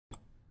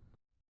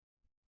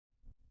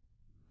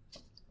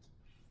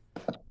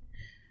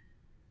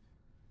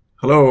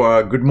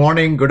Hello, good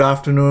morning, good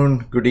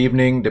afternoon, good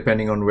evening,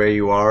 depending on where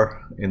you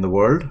are in the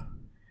world.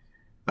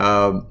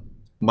 Um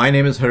my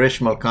name is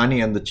Haresh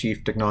Malkani. I'm the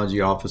Chief Technology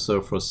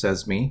Officer for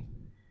CESMII.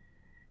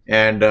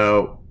 And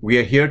we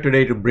are here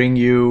today to bring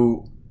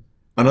you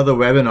another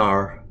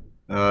webinar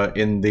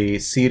in the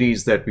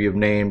series that we have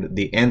named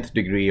the Nth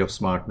Degree of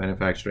Smart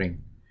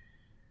Manufacturing.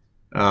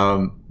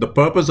 The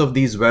purpose of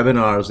these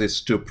webinars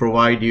is to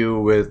provide you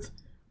with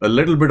a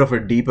little bit of a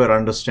deeper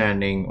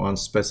understanding on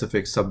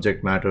specific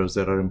subject matters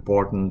that are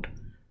important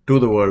to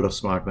the world of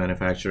smart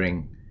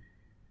manufacturing,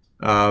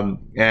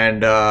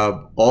 and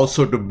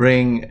also to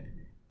bring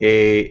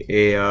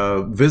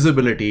a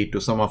visibility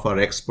to some of our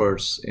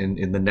experts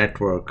in the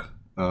network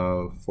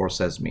for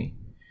CESMII.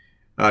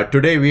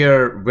 Today, we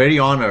are very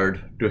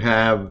honored to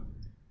have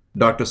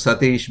Dr.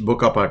 Satich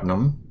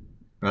Bukkapatnam.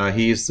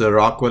 He is the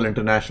Rockwell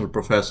International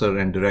Professor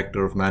and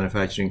Director of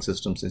Manufacturing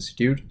Systems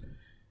Institute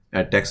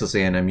at Texas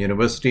A&M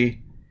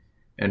University,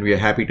 and we are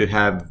happy to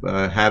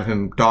have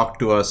him talk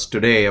to us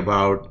today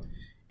about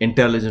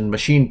intelligent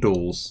machine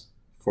tools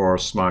for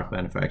smart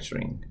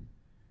manufacturing.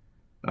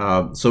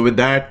 So with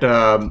that,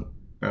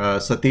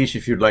 Satish,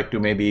 if you'd like to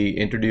maybe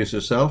introduce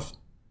yourself.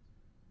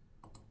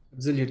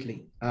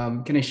 Absolutely.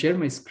 Can I share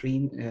my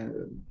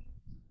screen?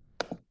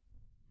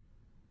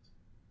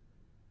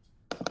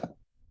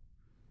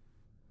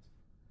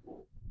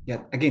 Yeah,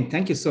 again,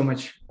 thank you so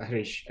much,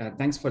 Harish.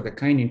 Thanks for the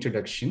kind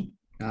introduction.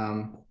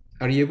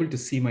 Are you able to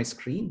see my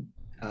screen?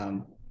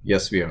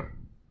 Yes, we are.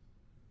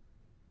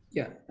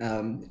 Yeah.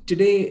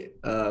 Today,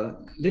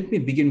 let me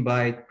begin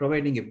by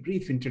providing a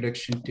brief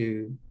introduction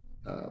to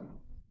uh,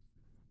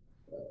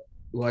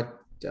 what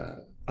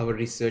our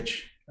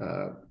research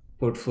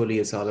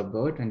portfolio is all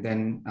about, and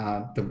then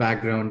the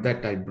background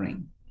that I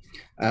bring.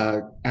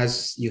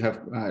 As you have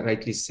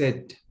rightly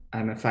said,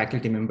 I'm a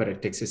faculty member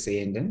at Texas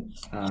A&M,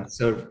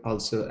 serve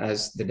also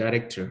as the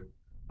director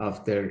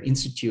of their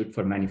Institute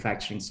for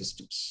Manufacturing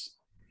Systems.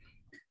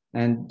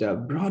 And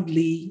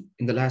broadly,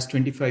 in the last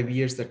 25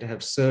 years that I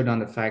have served on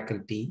the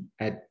faculty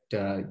at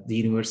the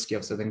University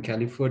of Southern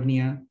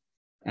California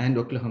and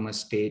Oklahoma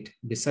State,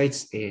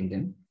 besides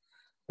A&M,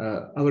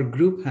 our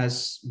group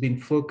has been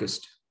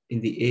focused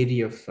in the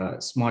area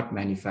of smart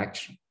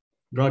manufacturing,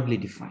 broadly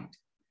defined.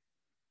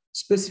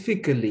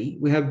 Specifically,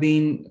 we have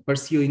been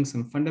pursuing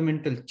some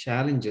fundamental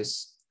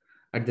challenges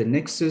at the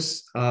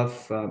nexus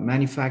of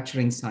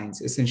manufacturing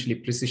science, essentially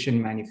precision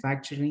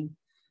manufacturing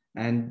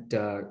and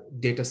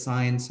data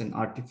science and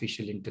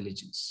artificial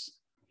intelligence.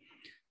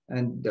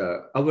 And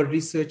our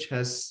research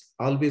has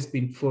always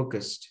been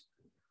focused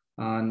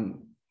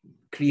on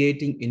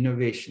creating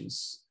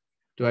innovations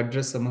to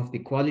address some of the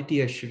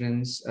quality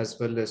assurance as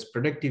well as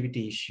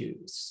productivity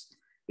issues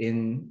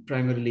in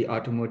primarily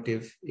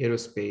automotive,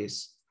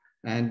 aerospace,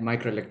 and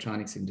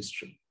microelectronics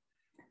industry.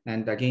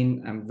 And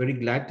again, I'm very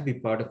glad to be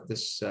part of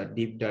this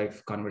deep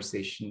dive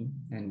conversation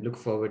and look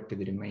forward to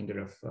the remainder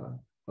of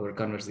our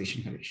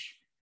conversation, Harish.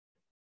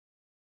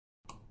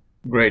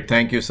 Great,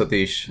 thank you,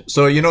 Satish.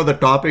 So, the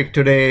topic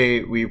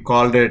today, we've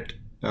called it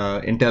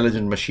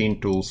intelligent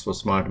machine tools for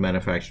smart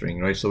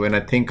manufacturing, right? So when I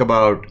think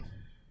about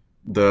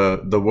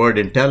the word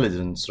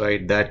intelligence,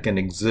 right, that can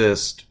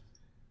exist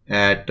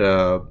at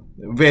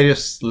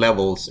various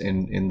levels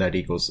in that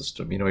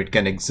ecosystem. It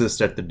can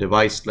exist at the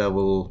device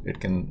level, it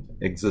can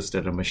exist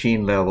at a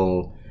machine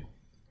level,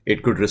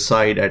 it could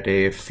reside at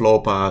a flow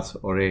path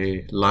or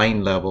a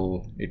line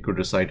level, it could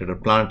reside at a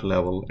plant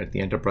level, at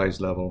the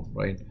enterprise level,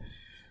 right?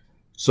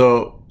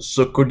 So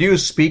could you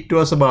speak to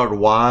us about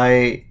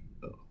why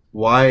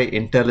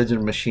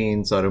intelligent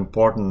machines are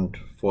important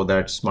for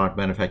that smart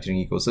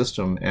manufacturing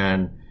ecosystem,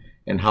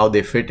 and how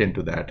they fit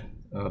into that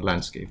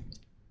landscape?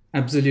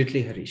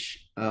 Absolutely,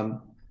 Harish.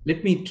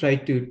 Let me try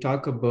to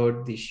talk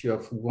about the issue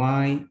of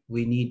why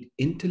we need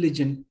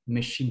intelligent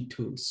machine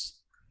tools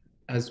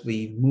as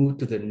we move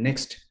to the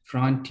next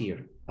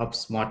frontier of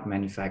smart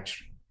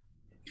manufacturing.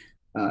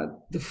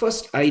 The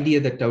first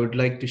idea that I would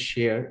like to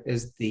share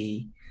is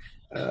the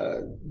uh,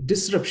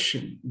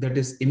 disruption that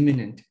is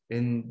imminent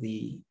in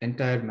the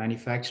entire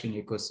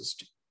manufacturing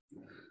ecosystem,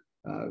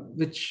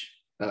 which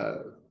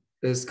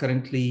is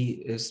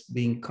currently is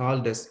being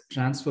called as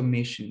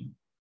transformation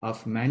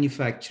of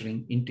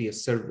manufacturing into a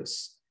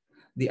service.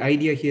 The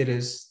idea here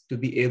is to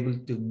be able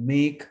to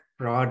make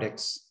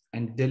products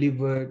and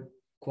deliver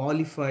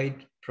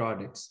qualified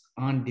products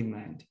on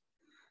demand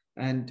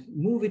and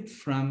move it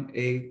from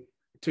a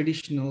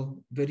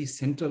traditional, very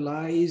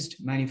centralized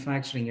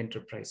manufacturing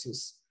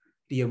enterprises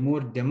to a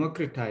more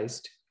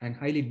democratized and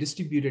highly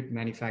distributed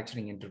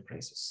manufacturing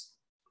enterprises.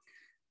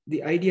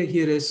 The idea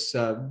here is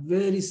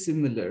very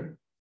similar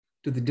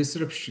to the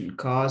disruption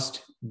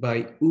caused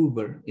by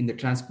Uber in the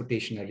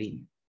transportation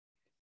arena.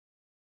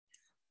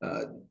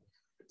 Uh,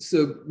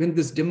 so when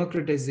this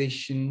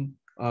democratization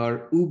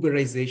or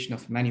Uberization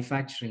of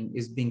manufacturing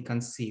is being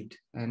conceived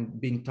and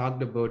being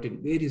talked about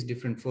in various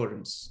different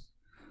forums,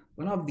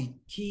 one of the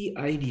key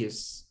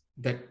ideas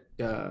that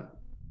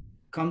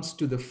comes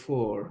to the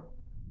fore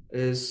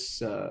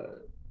is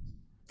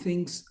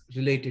things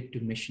related to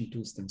machine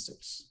tools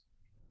themselves.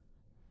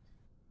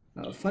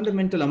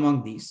 Fundamental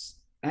among these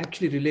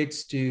actually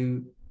relates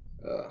to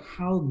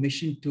how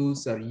machine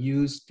tools are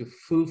used to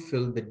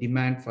fulfill the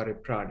demand for a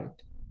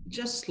product,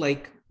 just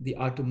like the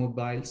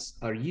automobiles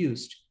are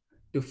used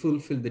to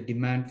fulfill the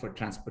demand for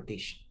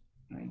transportation,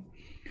 right?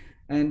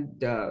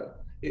 And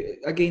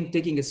again,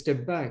 taking a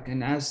step back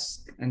and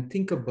ask and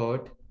think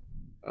about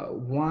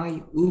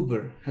why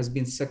Uber has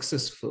been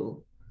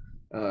successful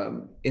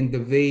in the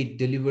way it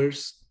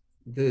delivers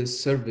the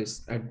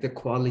service at the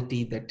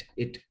quality that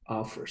it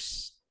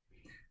offers.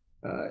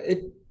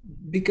 It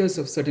because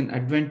of certain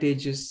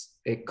advantages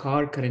a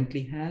car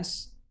currently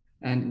has,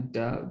 and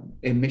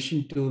a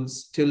machine tool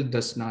still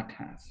does not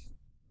have.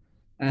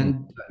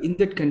 And in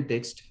that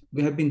context,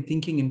 we have been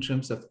thinking in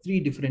terms of three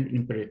different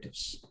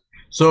imperatives.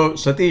 So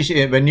Satish,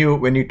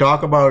 when you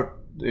talk about,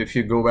 if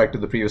you go back to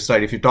the previous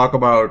slide, if you talk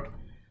about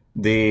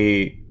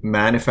the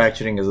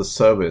manufacturing as a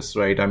service,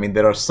 right? I mean,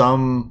 there are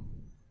some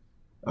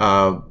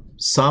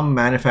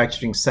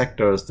manufacturing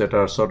sectors that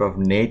are sort of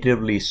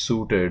natively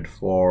suited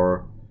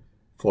for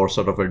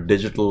sort of a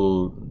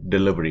digital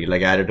delivery,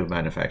 like additive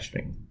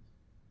manufacturing,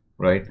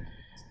 right?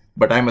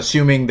 But I'm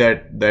assuming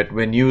that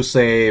when you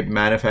say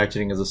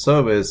manufacturing as a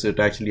service, it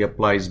actually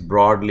applies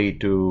broadly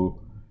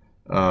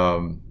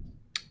um,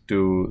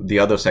 to the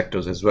other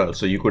sectors as well.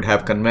 So you could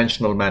have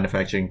conventional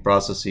manufacturing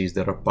processes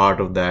that are part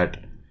of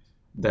that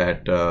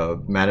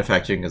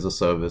manufacturing as a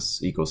service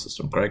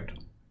ecosystem, correct?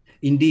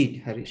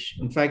 Indeed, Harish.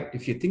 In fact,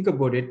 if you think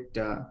about it,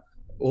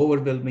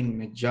 overwhelming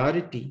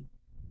majority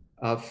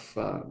of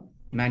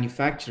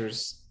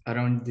manufacturers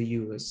around the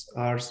US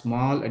are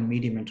small and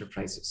medium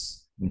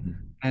enterprises. Mm-hmm.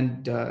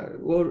 And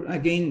or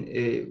again,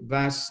 a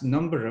vast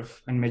number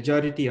of and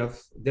majority of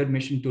their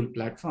machine tool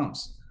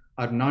platforms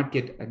are not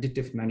yet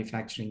additive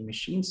manufacturing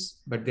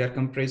machines, but they are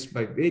comprised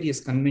by various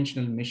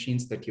conventional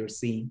machines that you're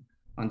seeing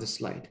on the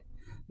slide.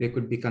 They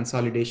could be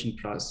consolidation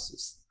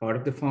processes, part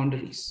of the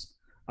foundries,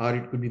 or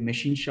it could be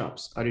machine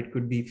shops, or it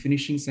could be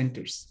finishing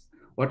centers,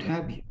 what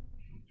have you,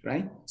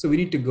 right? So we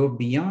need to go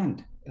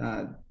beyond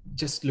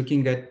just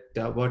looking at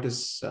what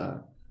is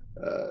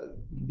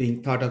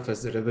being thought of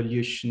as the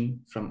revolution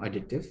from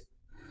additive.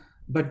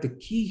 But the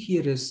key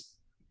here is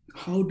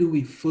how do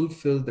we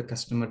fulfill the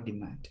customer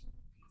demand?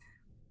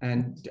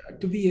 And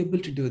to be able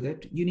to do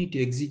that, you need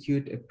to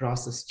execute a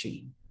process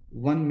chain.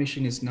 One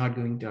machine is not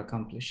going to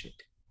accomplish it.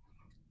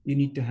 You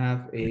need to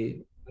have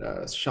a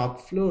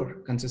shop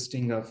floor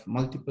consisting of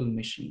multiple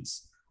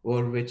machines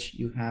over which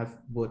you have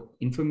both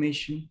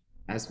information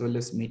as well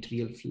as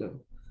material flow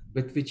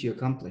with which you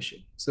accomplish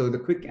it. So the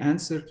quick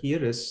answer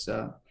here is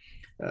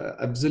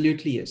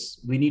absolutely yes.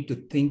 We need to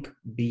think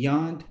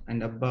beyond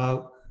and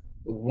above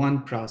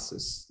one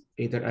process,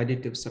 either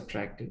additive,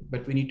 subtractive,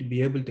 but we need to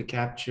be able to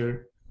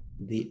capture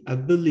the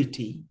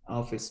ability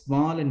of a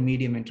small and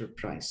medium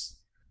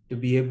enterprise to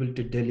be able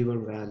to deliver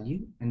value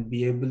and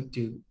be able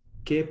to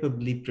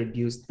capably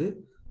produce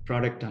the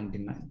product on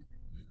demand.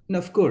 And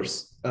of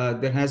course,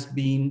 there has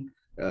been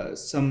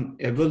some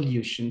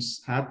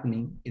evolutions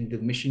happening in the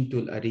machine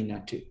tool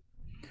arena too.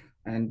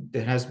 And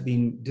there has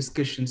been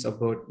discussions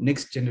about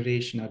next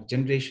generation or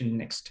generation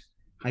next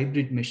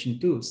hybrid machine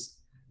tools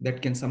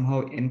that can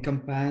somehow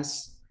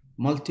encompass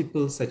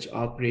multiple such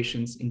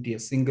operations into a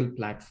single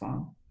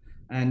platform.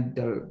 And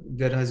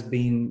there has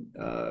been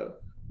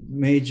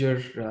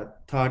major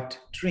thought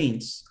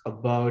trains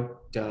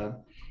about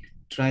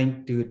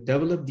trying to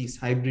develop these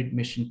hybrid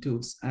machine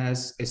tools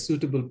as a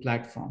suitable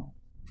platform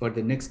for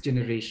the next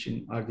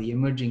generation or the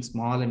emerging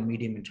small and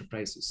medium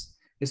enterprises,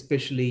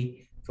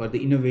 especially for the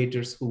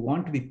innovators who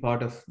want to be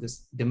part of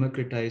this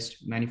democratized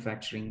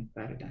manufacturing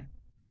paradigm.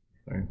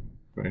 Right,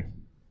 right.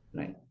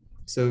 Right.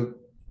 So,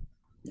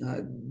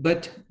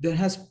 but there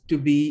has to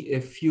be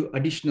a few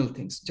additional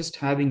things. Just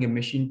having a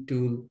machine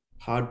tool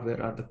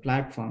hardware or the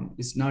platform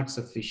is not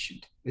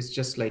sufficient. It's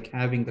just like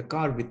having the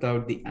car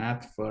without the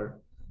app for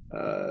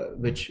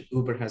which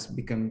Uber has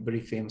become very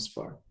famous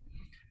for.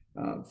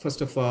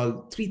 First of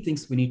all, three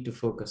things we need to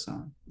focus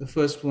on. The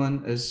first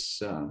one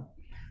is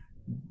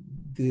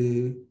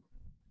the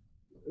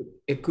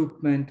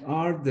equipment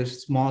or the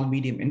small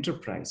medium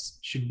enterprise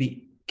should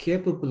be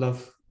capable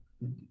of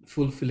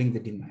fulfilling the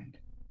demand.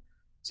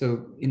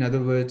 So in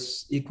other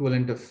words,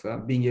 equivalent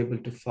of being able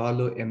to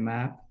follow a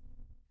map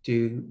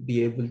to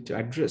be able to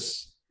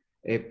address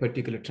a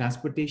particular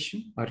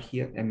transportation or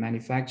here a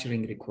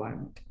manufacturing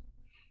requirement.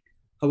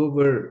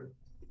 However,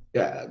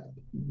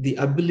 the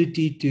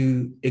ability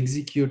to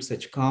execute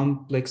such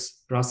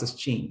complex process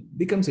chain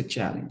becomes a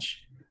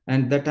challenge.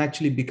 And that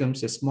actually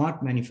becomes a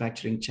smart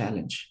manufacturing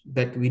challenge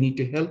that we need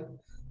to help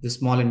the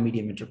small and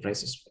medium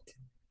enterprises with.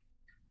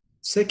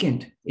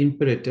 Second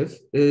imperative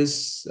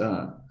is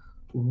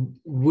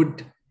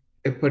would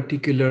a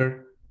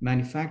particular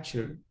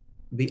manufacturer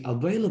be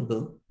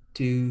available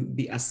to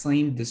be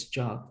assigned this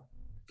job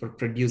for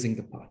producing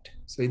the part?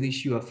 So the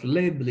issue of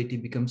reliability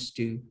becomes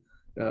to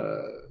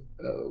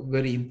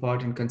very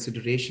important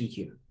consideration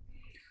here.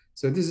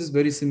 So this is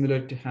very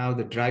similar to how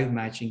the drive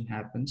matching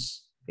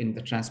happens in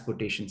the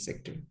transportation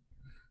sector.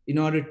 In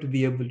order to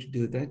be able to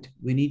do that,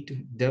 we need to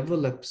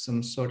develop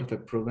some sort of a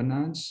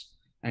provenance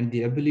and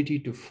the ability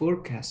to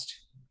forecast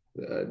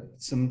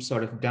some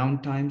sort of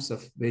downtimes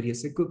of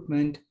various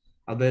equipment,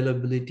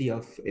 availability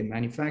of a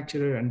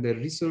manufacturer and their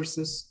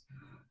resources.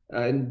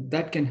 And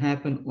that can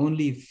happen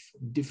only if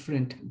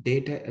different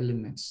data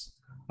elements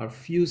are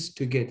fused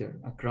together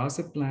across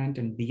a plant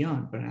and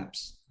beyond,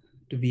 perhaps,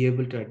 to be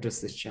able to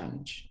address this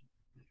challenge.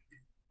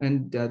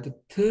 And the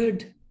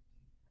third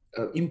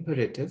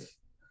imperative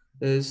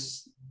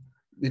is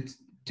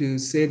to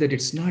say that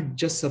it's not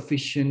just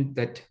sufficient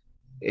that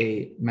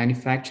a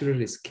manufacturer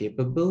is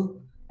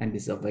capable and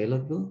is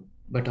available,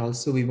 but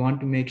also we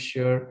want to make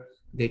sure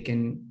they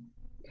can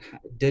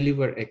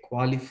deliver a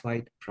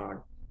qualified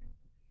product.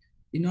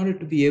 In order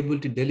to be able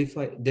to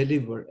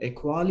deliver a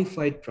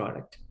qualified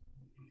product,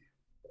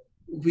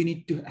 we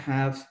need to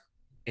have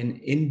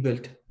an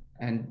inbuilt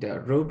and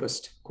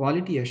robust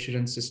quality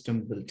assurance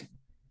system built in.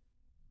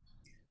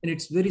 And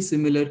it's very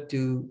similar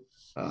to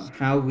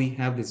how we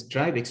have this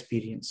drive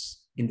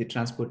experience in the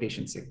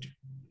transportation sector.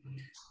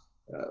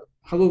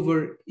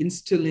 However,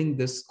 instilling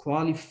this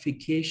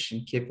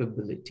qualification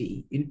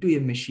capability into a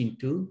machine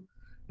tool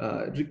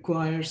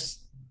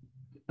requires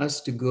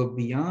us to go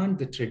beyond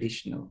the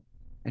traditional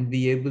and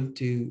be able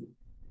to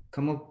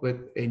come up with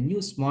a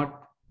new smart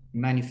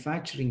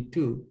manufacturing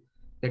tool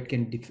that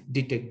can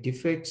detect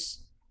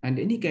defects and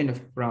any kind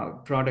of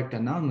product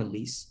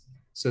anomalies,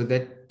 so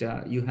that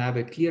you have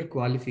a clear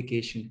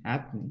qualification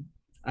happening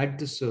at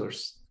the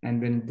source.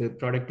 And when the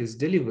product is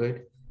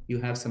delivered, you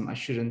have some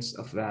assurance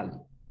of value.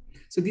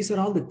 So these are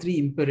all the three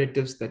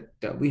imperatives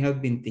that we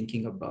have been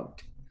thinking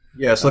about.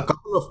 Yeah, so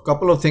a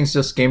couple of things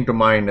just came to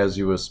mind as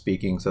you were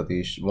speaking,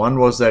 Satish. One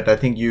was that I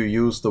think you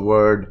used the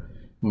word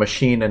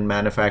machine and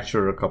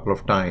manufacturer a couple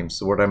of times.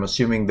 So what I'm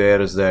assuming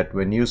there is that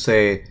when you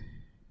say,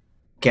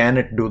 can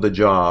it do the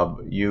job,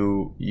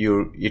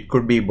 it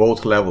could be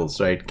both levels,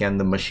 right? Can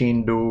the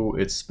machine do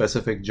its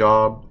specific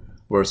job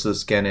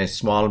versus can a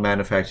small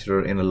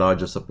manufacturer in a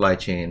larger supply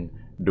chain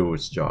do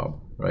its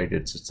job, right?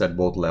 It's at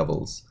both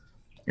levels.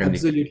 And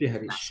absolutely,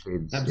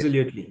 Haresh.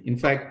 Absolutely. Yeah. In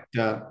fact,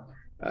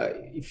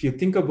 if you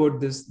think about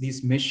this,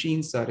 these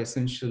machines are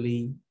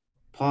essentially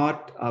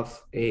part of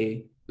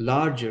a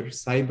larger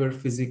cyber,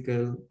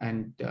 physical,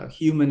 and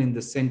human in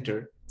the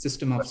center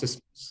system of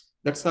systems.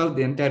 That's how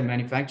the entire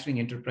manufacturing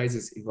enterprise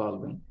is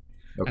evolving.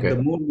 Okay. And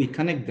the more we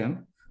connect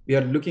them, we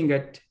are looking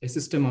at a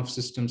system of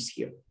systems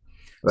here.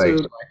 Right.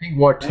 So I think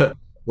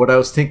what I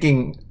was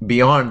thinking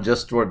beyond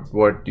just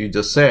what you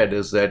just said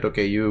is that,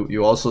 okay,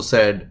 you also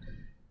said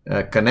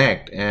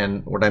connect,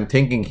 and what I'm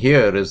thinking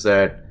here is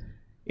that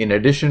in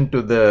addition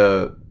to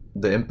the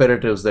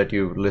imperatives that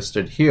you've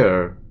listed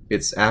here,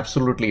 it's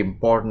absolutely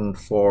important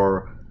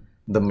for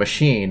the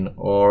machine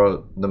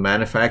or the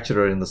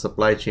manufacturer in the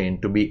supply chain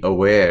to be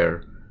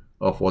aware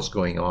of what's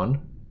going on,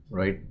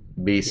 right?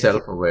 Be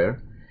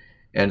self-aware.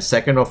 And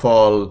second of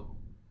all,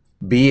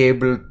 be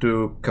able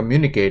to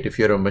communicate. If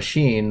you're a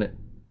machine,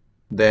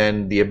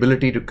 then the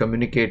ability to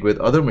communicate with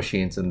other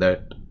machines in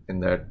that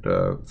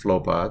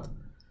flow path.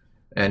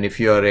 And if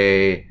you're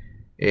a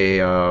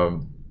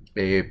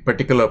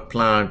particular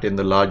plant in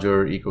the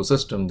larger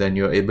ecosystem, then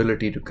your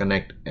ability to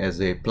connect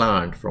as a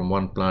plant from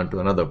one plant to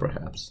another,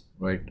 perhaps,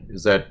 right?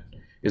 Is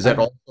that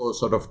also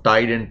sort of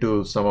tied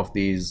into some of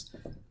these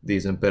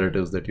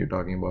imperatives that you're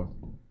talking about?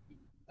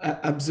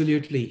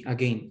 Absolutely.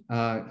 Again,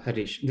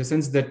 Haresh, in the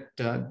sense that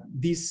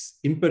these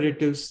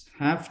imperatives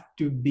have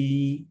to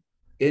be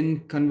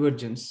in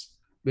convergence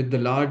with the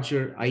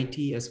larger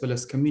IT as well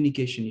as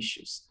communication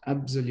issues.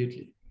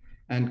 Absolutely.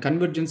 And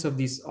convergence of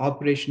these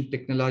operation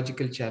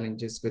technological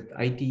challenges with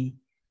IT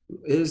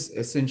is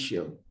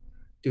essential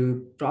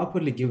to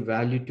properly give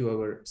value to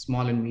our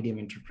small and medium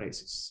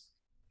enterprises.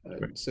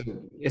 So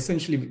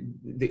essentially,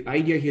 the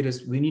idea here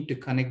is we need to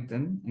connect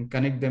them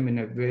in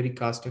a very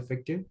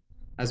cost-effective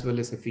as well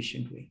as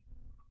efficient way.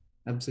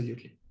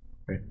 Absolutely.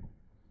 Right.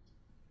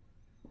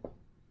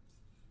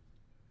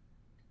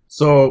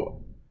 So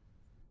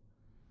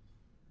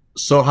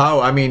how,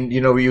 I mean,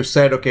 you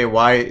said, okay,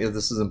 why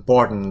this is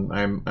important.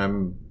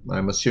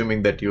 I'm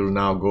assuming that you'll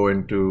now go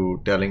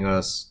into telling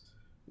us,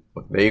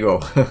 there you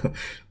go,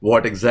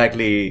 what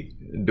exactly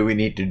do we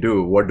need to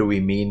do? What do we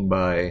mean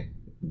by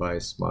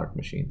smart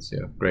machines?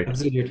 Yeah, great.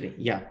 Absolutely.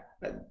 Yeah.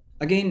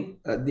 Again,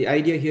 the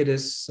idea here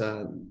is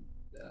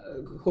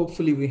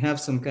hopefully we have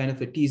some kind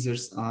of a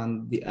teasers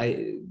on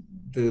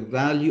the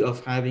value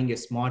of having a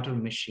smarter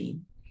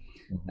machine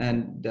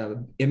and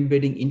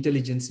embedding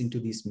intelligence into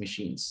these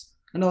machines,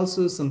 and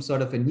also some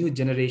sort of a new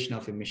generation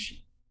of a machine.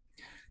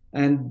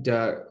 And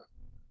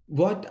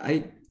what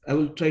I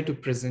will try to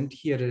present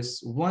here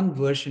is one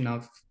version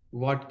of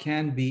what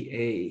can be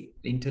a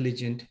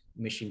intelligent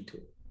machine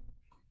tool,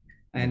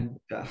 and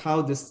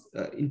how this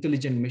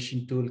intelligent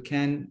machine tool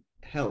can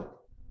help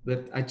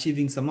with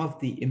achieving some of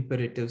the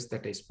imperatives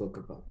that I spoke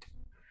about.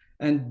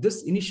 And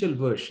this initial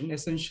version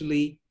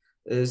essentially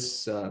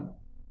is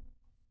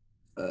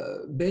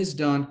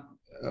based on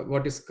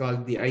what is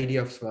called the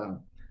idea of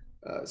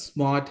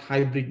smart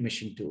hybrid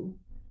machine tool.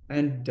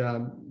 And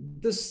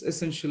this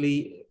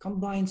essentially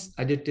combines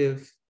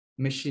additive,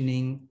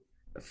 machining,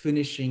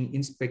 finishing,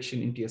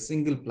 inspection into a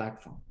single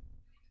platform.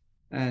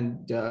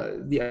 And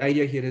the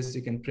idea here is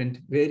you can print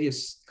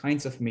various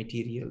kinds of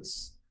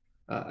materials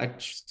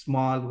at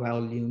small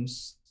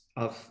volumes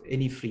of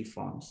any free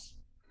forms.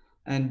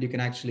 And you can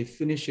actually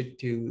finish it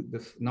to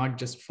the not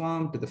just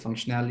form, to the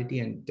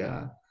functionality,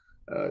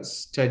 and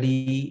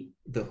study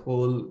the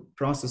whole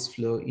process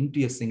flow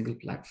into a single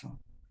platform.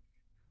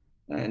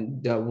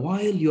 And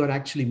while you are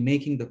actually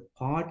making the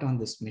part on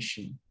this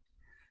machine,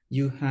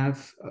 you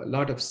have a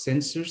lot of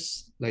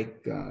sensors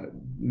like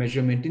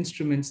measurement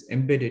instruments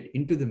embedded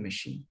into the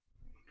machine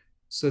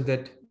so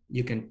that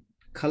you can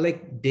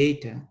collect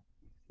data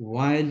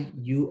while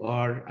you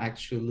are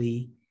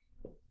actually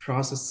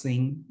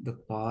processing the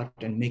part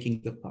and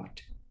making the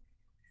part.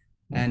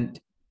 And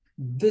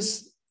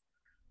this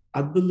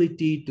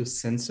ability to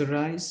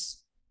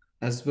sensorize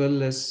as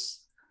well as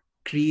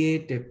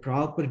create a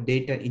proper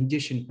data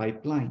ingestion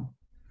pipeline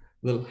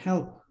will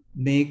help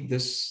make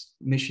this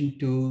machine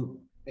to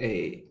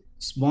a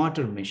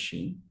smarter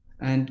machine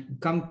and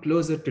come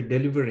closer to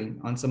delivering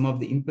on some of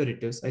the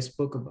imperatives I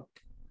spoke about.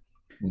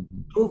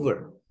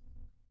 Over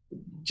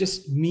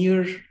just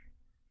mere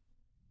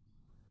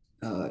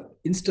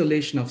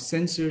installation of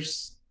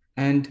sensors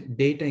and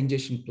data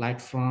ingestion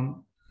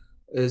platform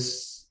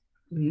is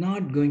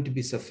not going to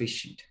be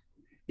sufficient.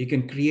 You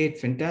can create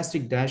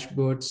fantastic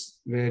dashboards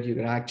where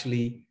you're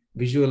actually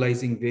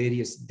visualizing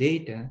various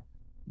data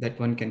that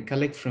one can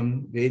collect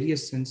from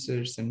various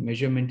sensors and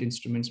measurement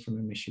instruments from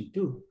a machine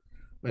too.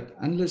 But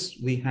unless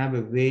we have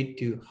a way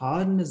to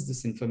harness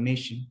this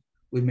information,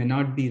 we may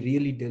not be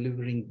really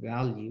delivering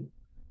value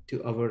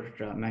to our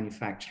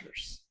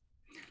manufacturers.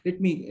 Let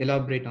me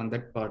elaborate on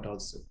that part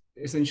also.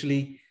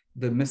 Essentially,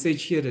 the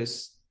message here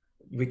is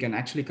we can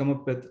actually come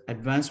up with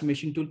advanced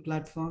machine tool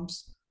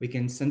platforms. We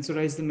can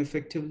sensorize them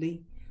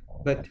effectively,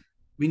 but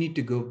we need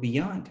to go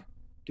beyond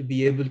to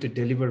be able to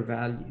deliver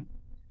value.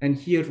 And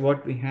here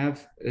what we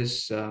have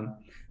is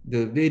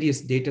the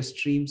various data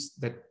streams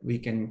that we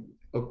can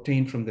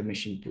obtain from the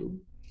machine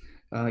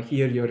tool.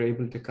 Here you're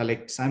able to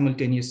collect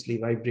simultaneously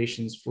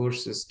vibrations,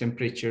 forces,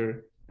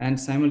 temperature, and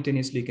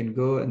simultaneously you can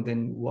go and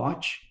then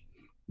watch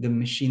the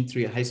machine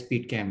through a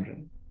high-speed camera.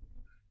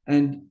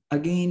 And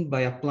again,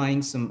 by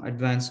applying some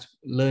advanced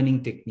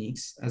learning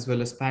techniques as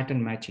well as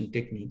pattern matching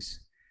techniques,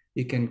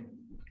 you can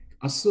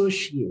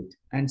associate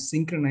and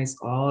synchronize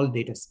all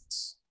data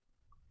sets.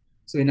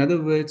 So in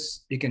other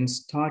words, you can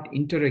start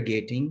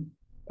interrogating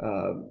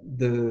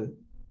the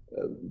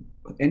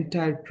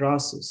entire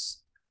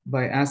process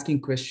by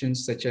asking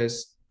questions such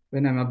as,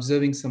 when I'm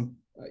observing some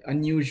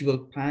unusual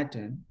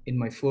pattern in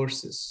my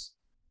forces,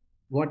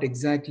 what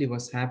exactly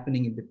was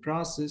happening in the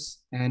process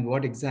and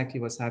what exactly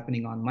was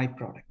happening on my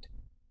product.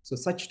 So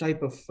such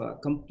type of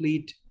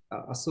complete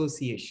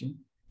association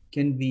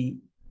can be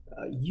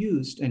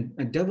used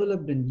and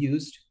developed and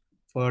used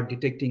for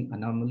detecting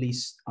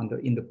anomalies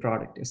in the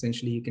product.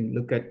 Essentially, you can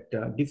look at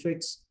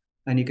defects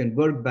and you can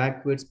work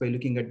backwards by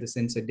looking at the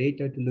sensor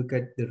data to look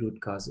at the root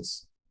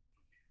causes.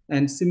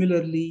 And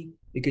similarly,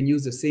 you can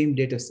use the same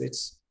data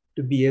sets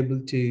to be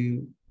able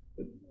to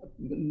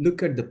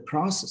look at the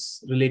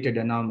process related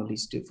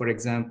anomalies too. For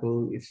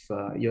example, if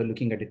you're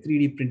looking at a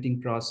 3D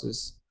printing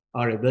process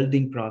or a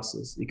welding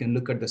process, you can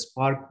look at the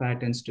spark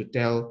patterns to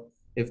tell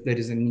if there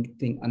is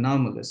anything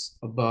anomalous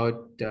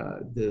about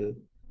the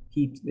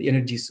heat, the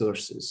energy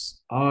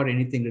sources, or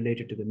anything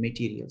related to the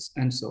materials,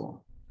 and so on.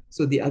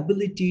 So the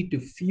ability to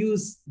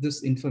fuse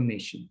this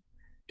information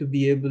to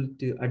be able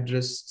to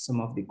address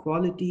some of the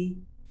quality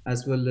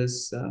as well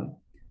as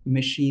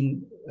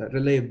machine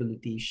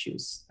reliability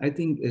issues, I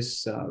think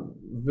is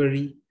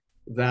very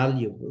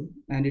valuable,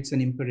 and it's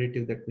an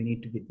imperative that we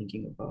need to be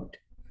thinking about.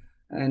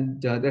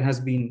 And there has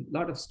been a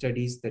lot of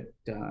studies that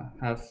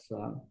have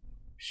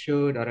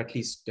showed, or at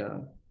least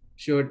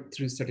showed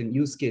through certain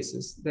use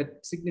cases,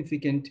 that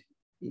significant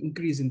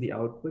increase in the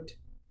output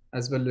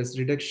as well as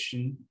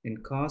reduction in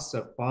costs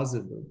are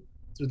possible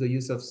through the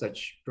use of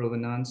such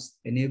provenance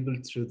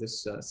enabled through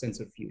this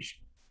sensor fusion.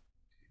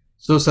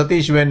 So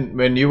Satish,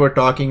 when you were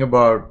talking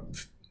about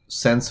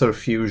sensor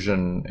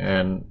fusion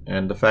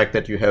and the fact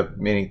that you have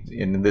many,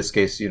 in this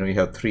case, you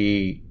have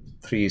three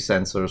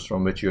sensors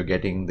from which you're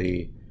getting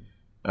the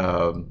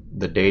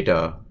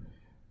data,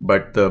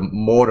 but the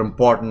more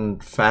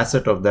important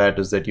facet of that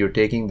is that you're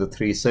taking the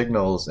three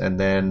signals and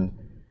then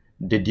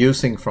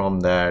deducing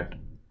from that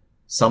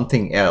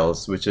something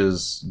else which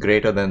is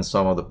greater than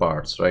sum of the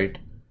parts, right?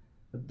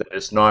 That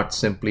is not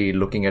simply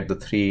looking at the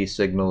three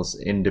signals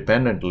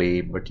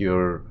independently, but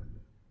you're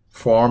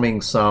forming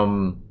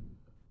some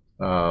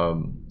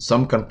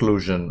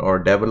conclusion or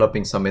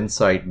developing some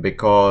insight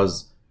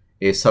because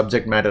a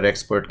subject matter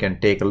expert can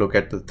take a look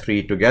at the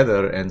three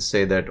together and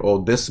say that,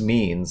 oh, this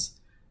means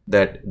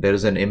that there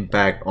is an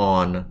impact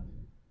on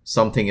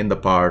something in the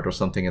part or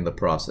something in the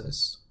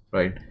process,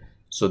 right?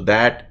 So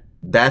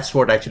that's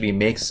what actually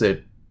makes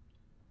it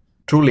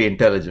truly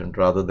intelligent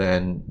rather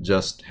than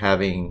just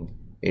having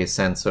a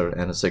sensor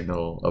and a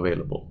signal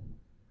available.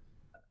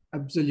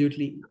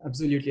 Absolutely,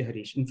 absolutely,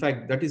 Harish. In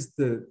fact, that is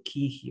the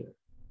key here.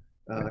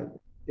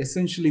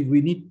 Essentially,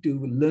 we need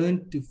to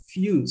learn to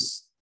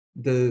fuse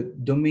the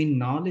domain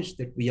knowledge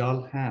that we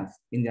all have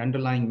in the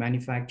underlying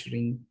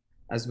manufacturing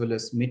as well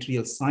as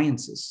material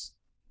sciences,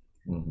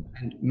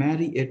 and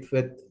marry it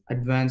with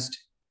advanced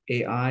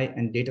AI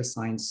and data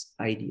science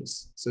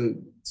ideas.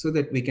 So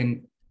that we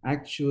can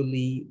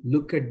actually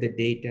look at the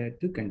data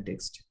to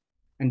context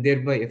and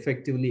thereby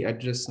effectively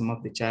address some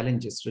of the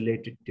challenges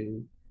related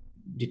to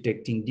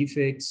detecting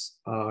defects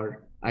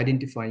or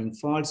identifying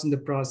faults in the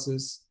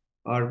process,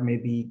 or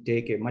maybe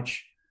take a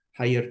much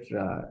higher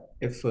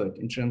effort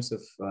in terms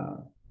of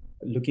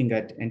looking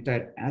at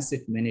entire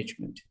asset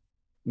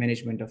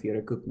management of your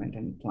equipment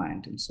and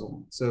plant and so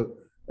on. So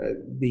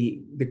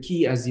the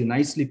key, as you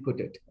nicely put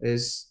it,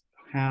 is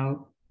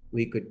how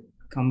we could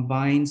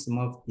combine some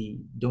of the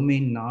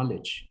domain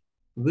knowledge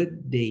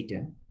with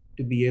data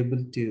to be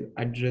able to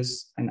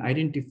address and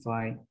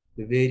identify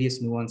the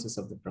various nuances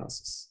of the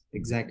process.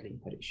 Exactly,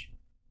 Harish.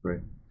 Great.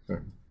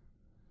 Great.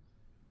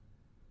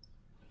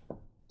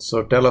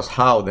 So tell us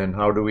how then.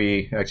 How do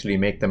we actually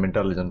make them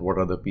intelligent? What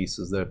are the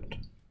pieces that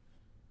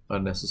are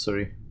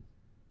necessary?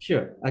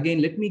 Sure.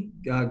 Again, let me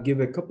give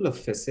a couple of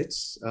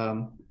facets.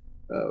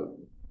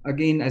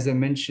 Again, as I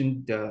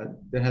mentioned,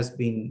 there has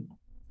been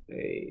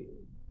a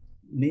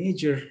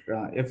major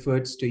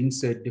efforts to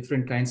insert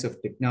different kinds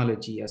of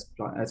technology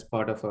as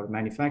part of our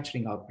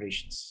manufacturing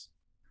operations.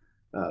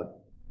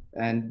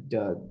 And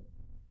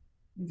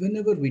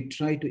whenever we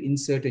try to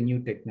insert a new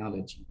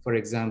technology, for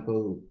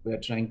example, we are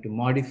trying to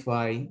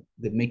modify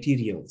the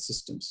material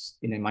systems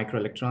in a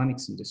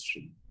microelectronics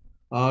industry,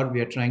 or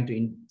we are trying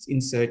to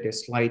insert a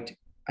slight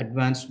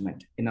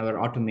advancement in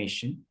our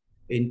automation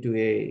into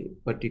a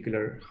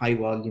particular high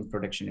volume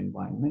production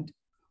environment,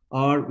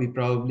 or we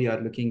probably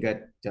are looking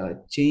at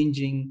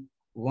changing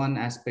one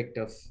aspect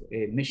of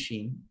a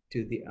machine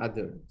to the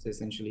other. So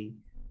essentially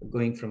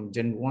going from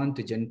Gen 1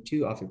 to Gen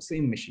 2 of the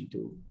same machine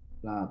to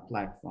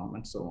platform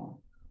and so on,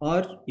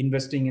 or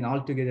investing in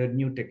altogether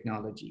new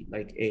technology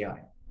like AI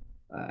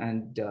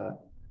and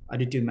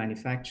additive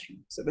manufacturing.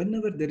 So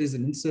whenever there is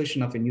an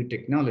insertion of a new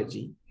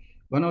technology,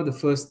 one of the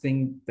first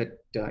things that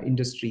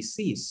industry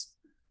sees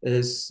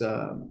is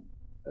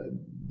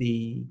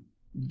the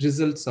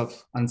results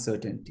of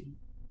uncertainty.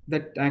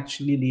 That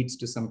actually leads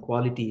to some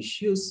quality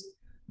issues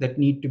that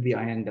need to be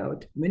ironed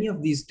out. Many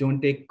of these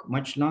don't take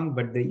much long,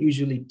 but they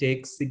usually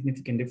take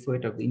significant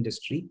effort of the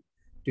industry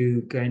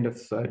to kind of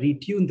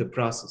retune the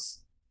process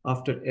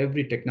after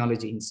every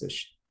technology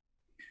insertion.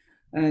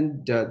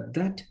 And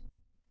that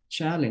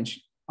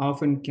challenge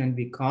often can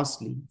be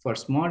costly for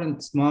small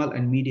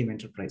and medium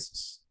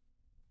enterprises.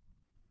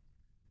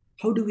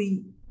 How do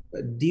we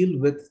deal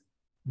with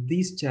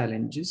these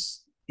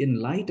challenges in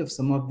light of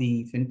some of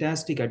the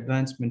fantastic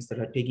advancements that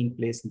are taking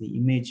place in the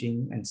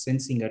imaging and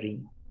sensing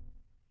arena,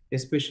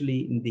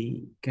 especially in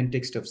the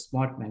context of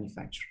smart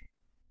manufacturing?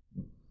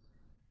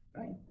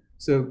 Right.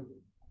 So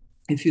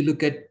if you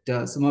look at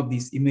some of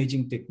these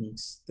imaging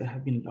techniques, there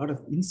have been a lot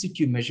of in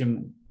situ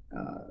measurement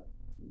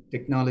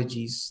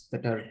technologies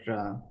that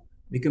are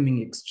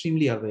becoming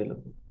extremely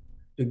available.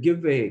 To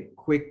give a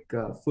quick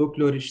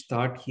folklorish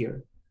thought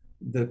here,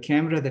 the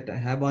camera that I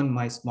have on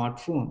my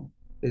smartphone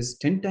is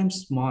 10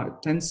 times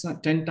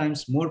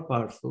more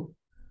powerful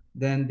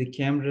than the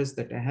cameras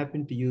that I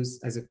happened to use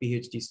as a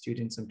PhD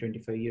student some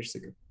 25 years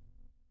ago.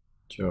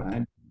 Sure.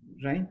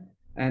 Right?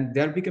 And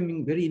they're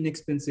becoming very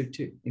inexpensive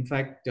too. In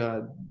fact,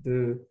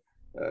 the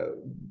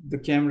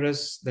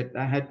cameras that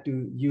I had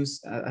to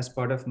use as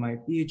part of my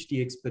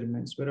PhD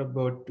experiments were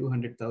about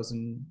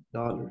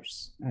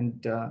 $200,000,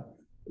 and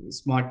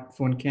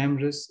smartphone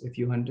cameras a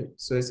few hundred.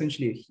 So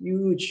essentially, a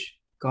huge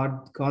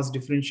cost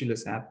differential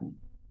is happening,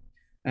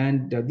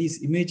 and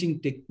these imaging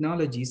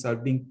technologies are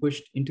being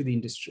pushed into the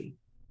industry,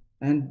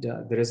 and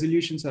the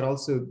resolutions are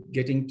also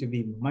getting to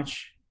be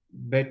much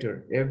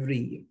better every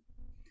year.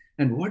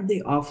 And what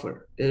they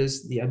offer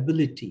is the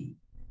ability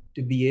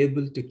to be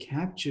able to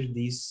capture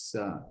these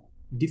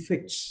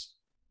defects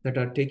that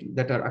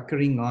are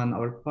occurring on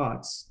our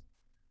parts,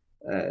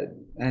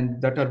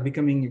 and that are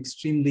becoming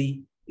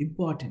extremely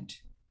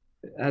important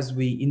as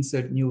we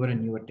insert newer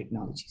and newer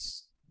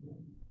technologies.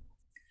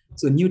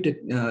 So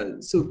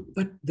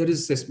but there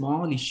is a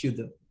small issue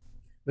though.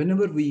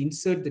 Whenever we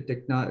insert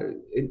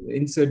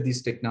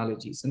these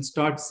technologies and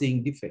start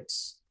seeing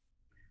defects,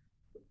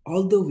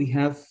 although we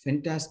have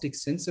fantastic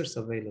sensors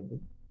available,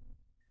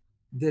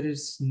 there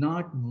is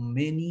not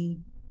many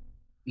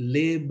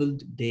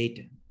labeled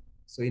data.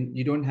 So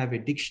you don't have a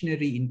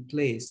dictionary in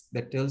place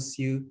that tells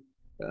you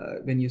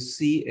when you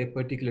see a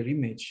particular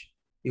image,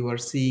 you are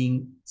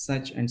seeing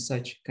such and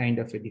such kind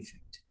of a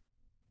defect.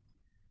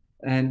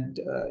 And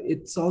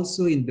it's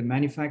also in the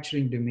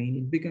manufacturing domain,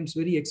 it becomes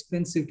very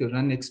expensive to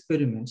run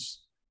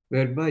experiments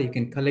whereby you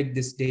can collect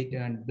this data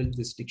and build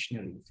this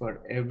dictionary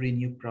for every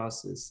new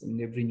process and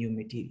every new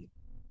material.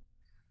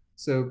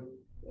 So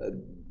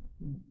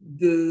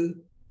the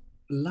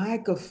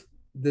lack of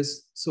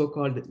this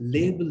so-called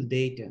label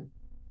data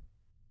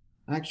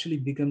actually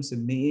becomes a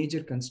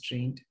major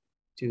constraint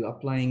to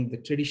applying the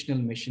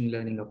traditional machine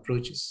learning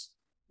approaches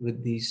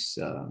with these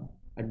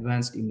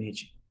advanced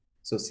imaging.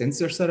 So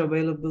sensors are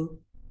available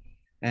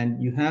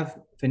and you have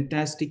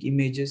fantastic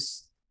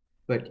images,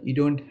 but you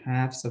don't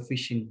have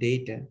sufficient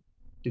data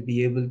to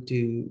be able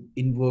to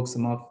invoke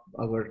some of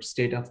our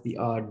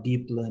state-of-the-art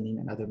deep learning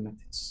and other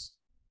methods.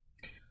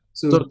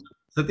 So, So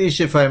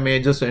Satish, if I may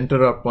just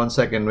interrupt 1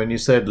 second, when you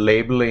said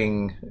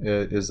labeling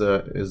is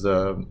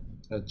a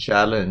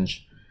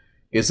challenge,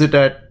 is it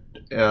at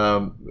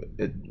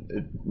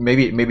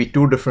maybe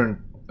two different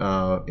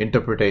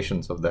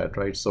interpretations of that,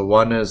 right? So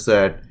one is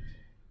that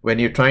when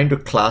you're trying to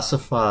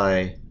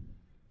classify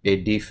a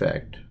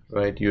defect,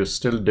 right, you're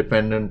still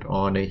dependent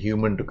on a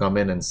human to come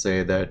in and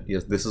say that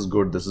yes, this is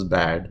good, this is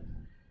bad,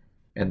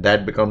 and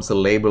that becomes a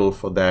label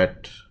for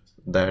that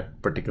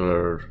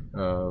particular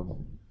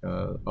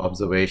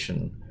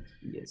observation.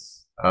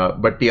 yes.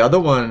 But the other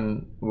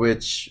one,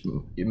 which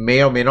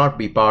may or may not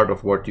be part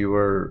of what you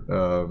were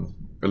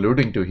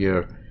alluding to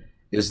here,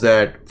 is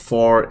that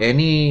for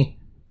any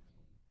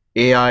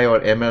AI or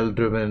ML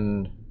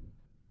driven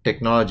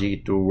technology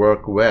to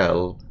work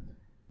well,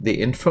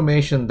 the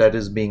information that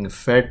is being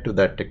fed to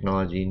that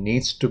technology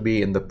needs to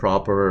be in the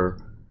proper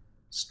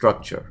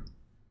structure,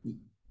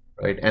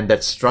 right? And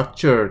that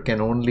structure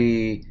can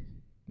only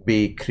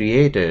be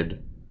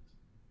created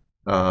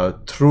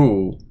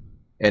through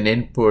an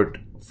input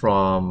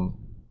from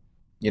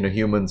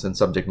humans and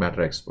subject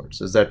matter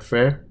experts. Is that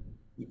fair?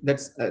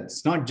 That's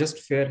it's not just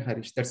fair,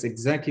 Harish. That's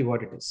exactly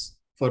what it is.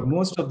 For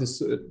most of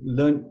this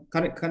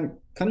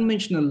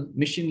conventional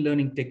machine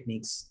learning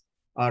techniques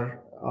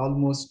are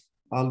almost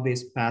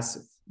always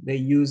passive. They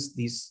use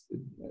these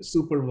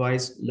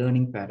supervised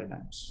learning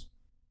paradigms.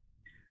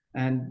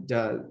 And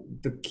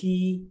the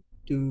key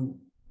to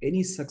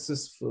any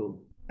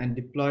successful and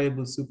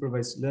deployable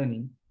supervised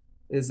learning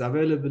is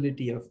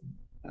availability of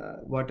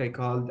what I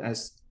called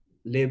as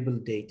label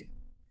data.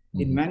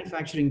 In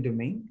manufacturing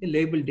domain, a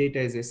label data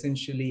is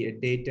essentially a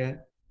data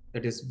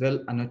that is well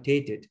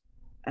annotated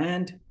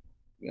and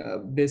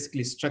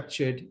basically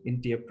structured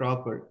into a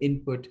proper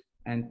input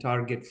and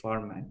target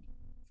format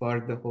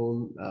for the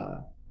whole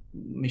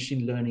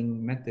machine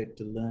learning method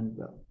to learn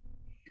well.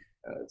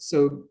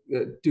 So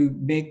to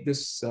make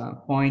this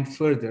point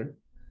further,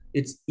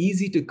 it's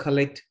easy to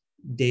collect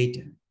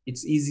data.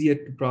 It's easier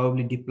to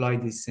probably deploy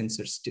these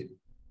sensors too.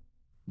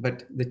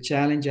 But the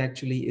challenge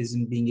actually is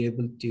in being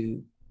able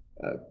to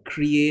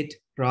create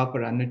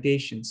proper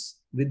annotations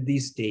with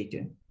these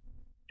data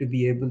to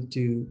be able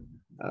to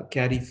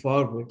carry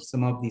forward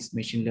some of these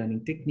machine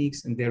learning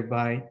techniques and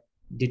thereby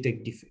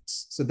detect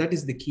defects. So that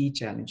is the key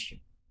challenge here.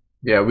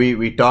 Yeah,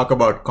 we talk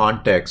about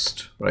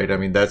context, right? I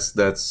mean,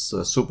 that's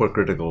super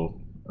critical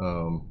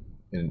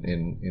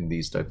in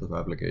these types of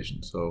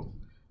applications. So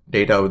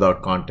data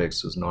without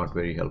context is not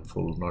very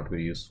helpful, not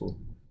very useful.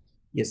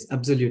 Yes,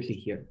 absolutely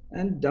here.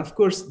 And of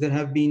course, there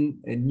have been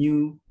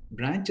new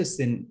branches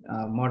in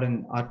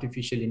modern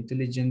artificial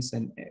intelligence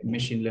and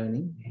machine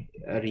learning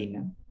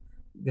arena.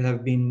 There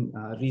have been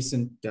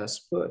recent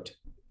spurt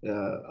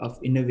of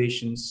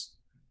innovations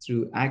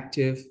through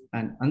active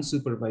and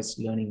unsupervised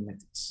learning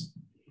methods.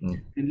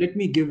 And let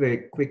me give a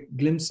quick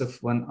glimpse of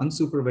one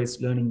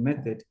unsupervised learning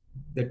method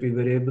that we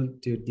were able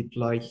to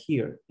deploy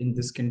here in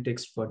this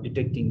context for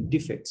detecting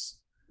defects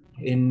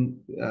in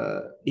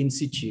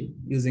situ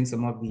using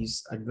some of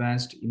these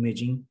advanced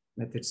imaging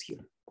methods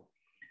here.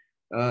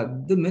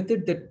 The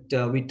method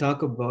that we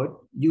talk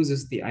about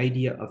uses the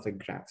idea of a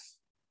graph.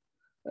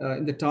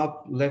 In the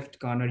top left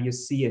corner, you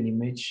see an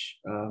image.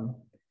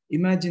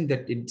 Imagine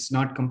that it's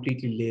not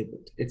completely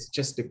labeled. It's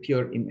just a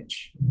pure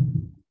image.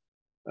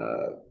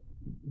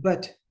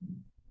 But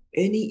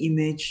any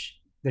image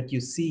that you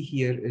see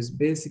here is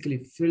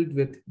basically filled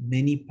with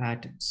many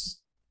patterns.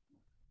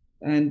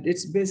 And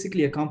it's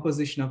basically a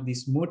composition of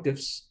these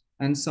motifs,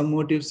 and some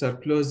motifs are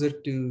closer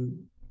to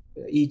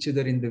each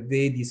other in the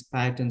way these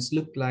patterns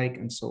look like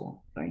and so on,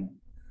 right?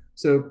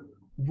 So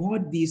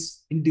what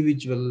these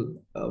individual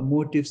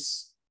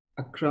motifs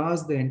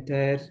across the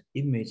entire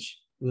image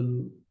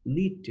will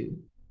lead to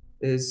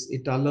is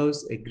it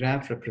allows a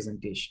graph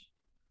representation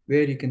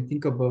where you can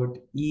think about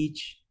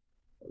each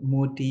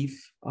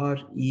motif or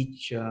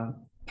each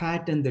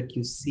pattern that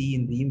you see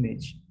in the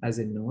image as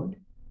a node.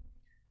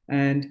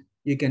 And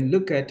you can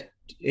look at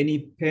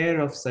any pair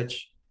of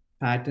such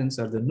patterns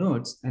or the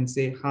nodes and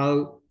say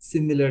how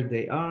similar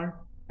they are.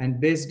 And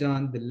based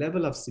on the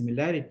level of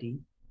similarity,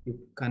 you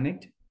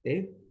connect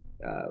an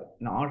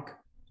arc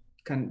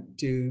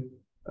to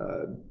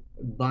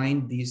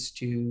bind these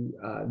two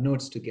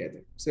nodes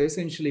together. So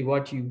essentially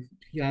what you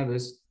have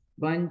is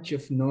a bunch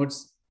of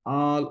nodes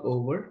all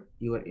over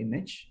your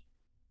image,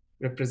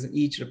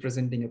 each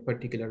representing a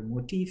particular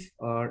motif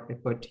or a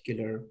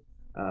particular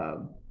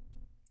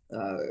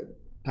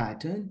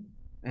pattern.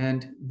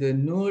 And the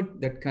node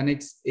that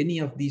connects any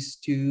of these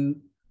two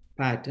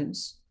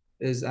patterns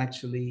is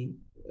actually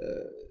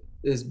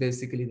is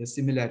basically the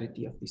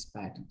similarity of these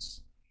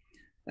patterns.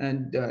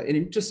 And an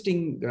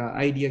interesting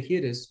idea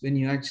here is when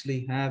you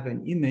actually have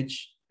an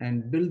image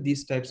and build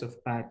these types of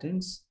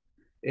patterns,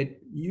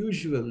 it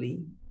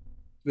usually,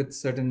 with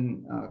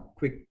certain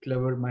quick,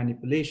 clever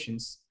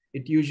manipulations,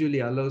 it usually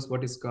allows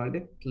what is called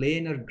a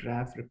planar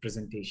graph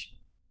representation.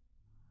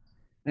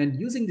 And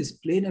using this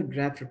planar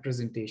graph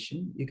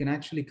representation, you can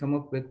actually come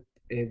up with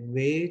a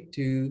way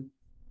to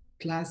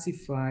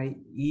classify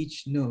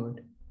each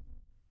node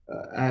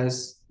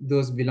as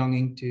those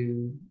belonging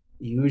to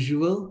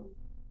usual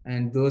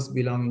and those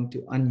belonging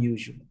to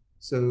unusual.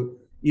 So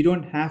you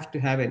don't have to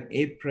have an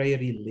a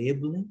priori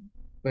labeling,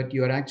 but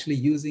you are actually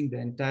using the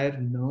entire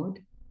node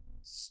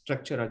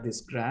structure of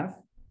this graph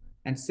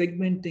and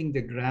segmenting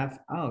the graph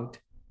out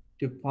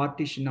to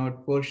partition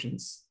out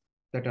portions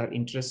that are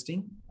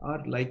interesting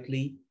or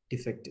likely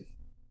defective.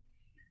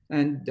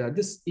 And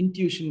this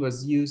intuition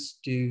was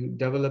used to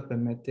develop a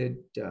method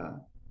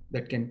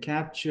that can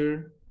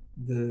capture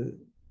the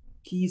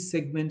key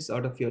segments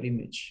out of your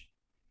image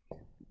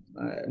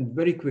and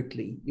very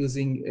quickly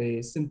using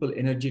a simple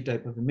energy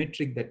type of a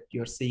metric that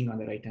you're seeing on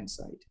the right-hand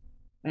side.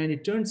 And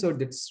it turns out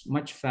that's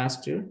much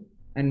faster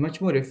and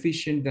much more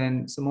efficient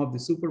than some of the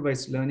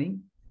supervised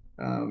learning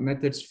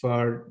methods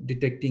for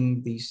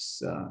detecting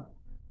these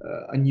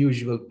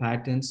unusual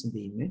patterns in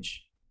the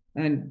image.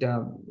 And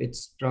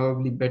it's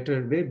probably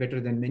better, way better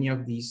than many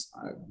of these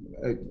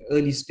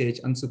early stage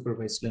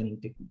unsupervised learning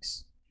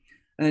techniques.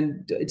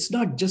 And it's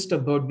not just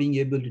about being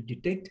able to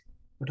detect,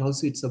 but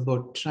also it's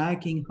about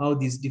tracking how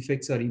these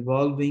defects are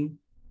evolving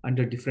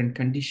under different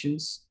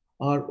conditions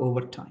or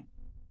over time.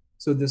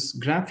 So this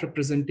graph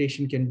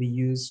representation can be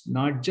used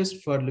not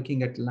just for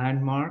looking at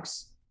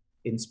landmarks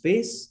in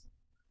space,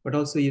 but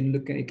also you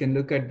can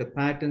look at the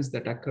patterns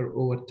that occur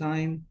over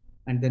time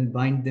and then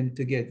bind them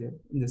together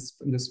in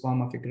this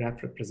form of a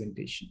graph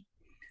representation.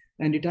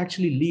 And it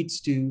actually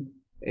leads to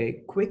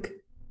a quick,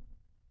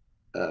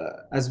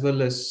 as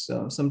well as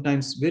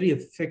sometimes very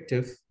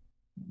effective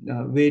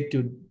way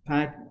to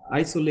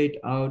isolate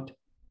out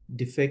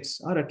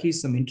defects or at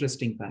least some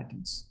interesting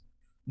patterns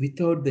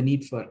without the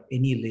need for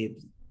any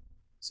labeling.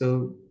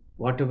 So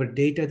whatever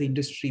data the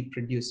industry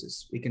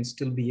produces, we can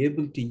still be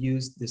able to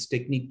use this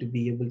technique to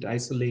be able to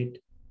isolate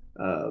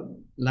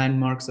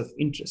landmarks of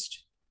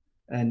interest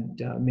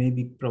and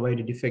maybe provide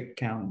a defect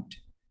count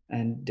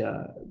and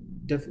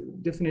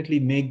definitely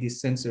make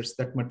these sensors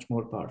that much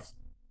more powerful.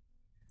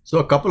 So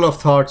a couple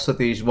of thoughts,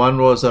 Satich. One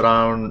was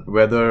around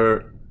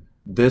whether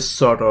this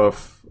sort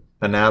of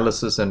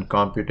analysis and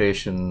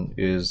computation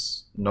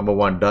is, number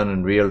one, done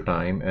in real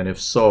time, and if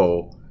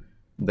so,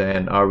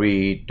 then are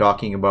we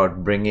talking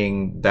about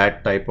bringing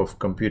that type of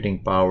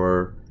computing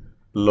power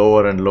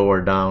lower and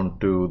lower down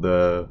to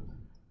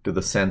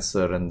the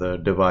sensor and the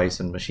device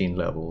and machine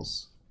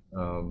levels?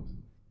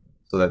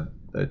 So that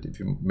if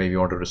you maybe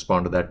want to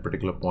respond to that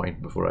particular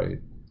point before I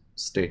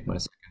state my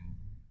second.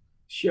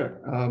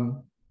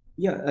 Sure.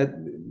 Yeah,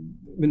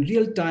 when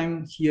real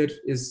time here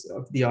is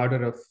of the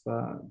order of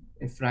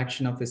a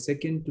fraction of a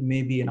second to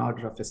maybe an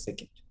order of a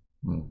second.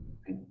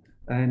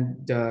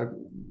 And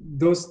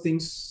those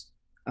things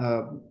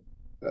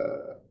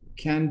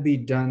can be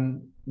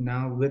done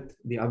now with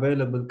the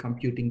available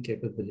computing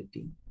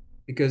capability,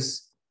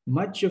 because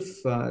much of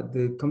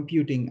the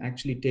computing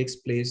actually takes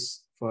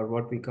place for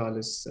what we call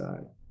as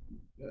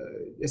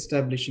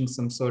establishing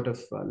some sort of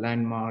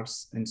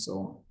landmarks and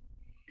so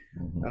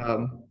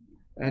on.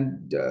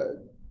 And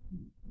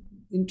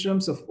in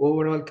terms of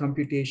overall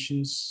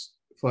computations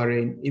for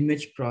an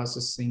image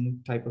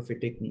processing type of a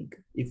technique,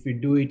 if we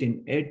do it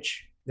in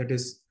edge, that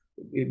is,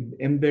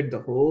 embed the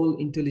whole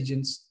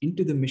intelligence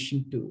into the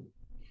machine tool,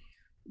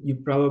 you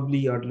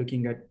probably are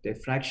looking at a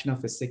fraction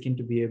of a second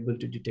to be able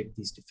to detect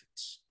these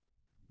defects.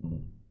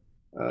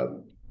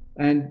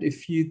 And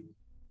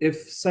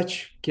if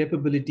such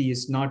capability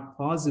is not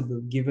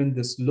possible, given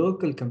this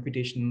local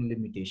computational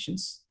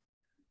limitations,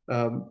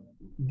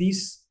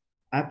 these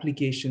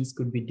applications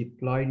could be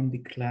deployed in the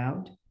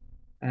cloud.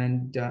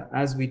 And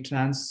as we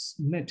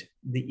transmit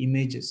the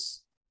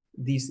images,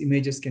 these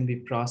images can be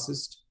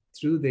processed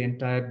through the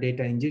entire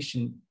data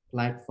ingestion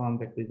platform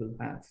that we will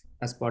have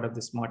as part of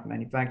the smart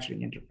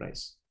manufacturing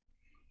enterprise.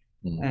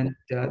 And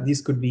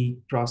these could be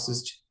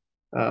processed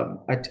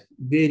at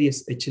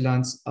various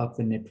echelons of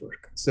the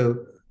network.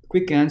 So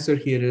quick answer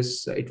here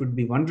is it would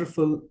be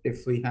wonderful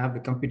if we have the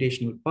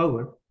computational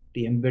power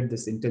to embed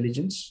this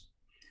intelligence,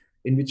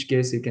 in which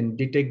case you can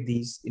detect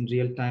these in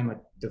real time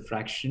at the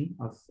fraction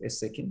of a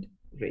second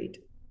rate.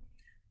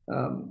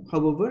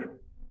 However,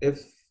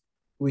 if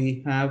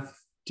we have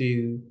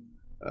to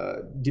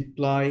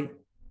deploy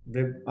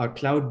web or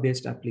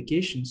cloud-based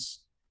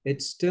applications,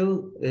 it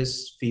still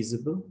is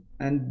feasible,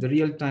 and the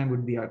real time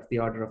would be at the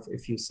order of a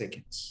few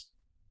seconds.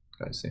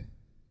 I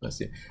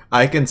see.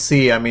 I can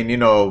see. I mean, you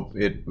know,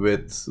 it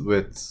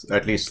with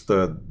at least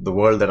the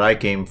world that I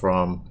came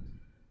from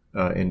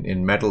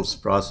in metals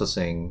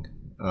processing.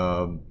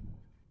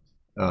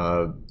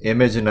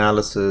 Image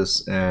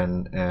analysis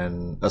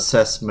and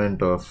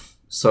assessment of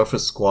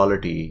surface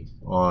quality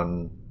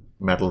on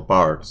metal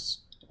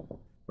parts,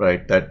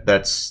 right? That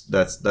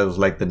was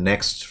like the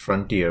next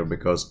frontier,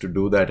 because to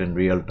do that in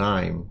real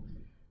time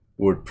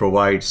would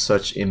provide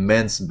such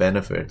immense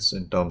benefits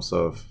in terms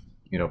of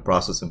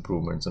process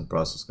improvements and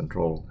process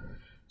control.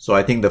 So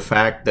I think the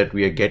fact that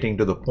we are getting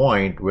to the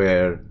point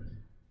where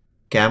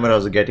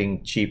cameras are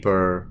getting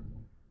cheaper,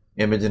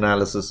 image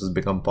analysis has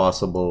become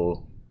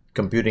possible,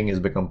 computing has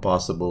become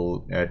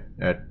possible at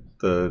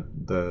the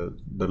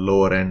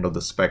lower end of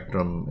the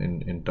spectrum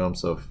in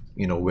terms of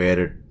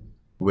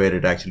where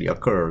it actually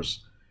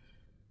occurs.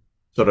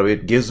 Sort of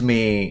it gives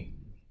me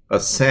a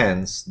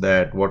sense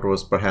that what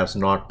was perhaps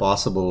not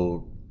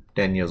possible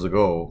 10 years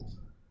ago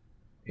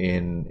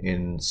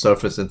in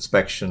surface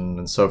inspection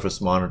and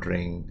surface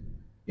monitoring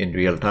in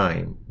real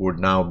time would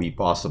now be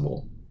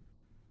possible,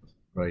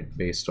 right?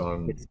 Based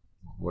on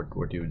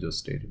what you just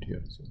stated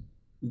here. So.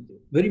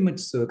 Very much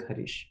so,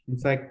 Harish. In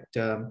fact,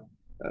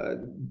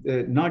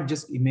 not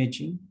just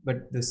imaging,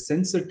 but the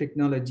sensor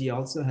technology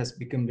also has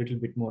become a little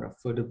bit more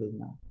affordable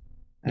now.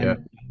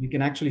 And you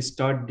can actually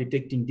start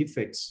detecting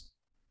defects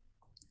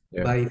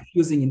by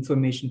fusing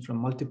information from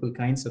multiple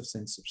kinds of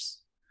sensors.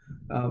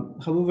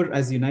 However,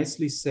 as you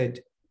nicely said,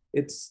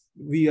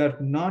 we are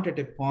not at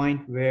a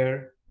point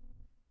where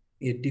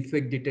a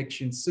defect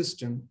detection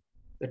system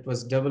that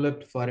was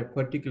developed for a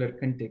particular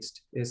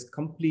context is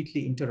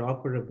completely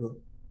interoperable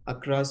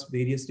across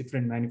various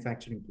different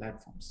manufacturing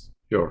platforms.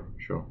 Sure.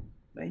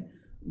 Right?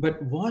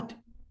 But what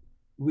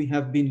we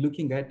have been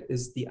looking at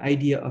is the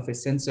idea of a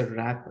sensor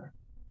wrapper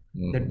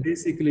that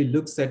basically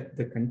looks at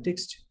the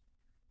context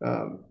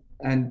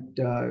and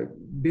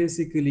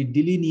basically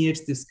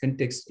delineates this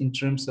context in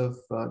terms of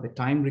the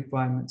time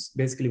requirements,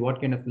 basically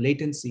what kind of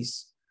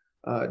latencies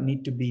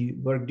need to be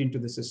worked into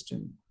the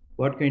system,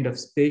 what kind of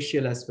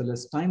spatial as well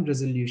as time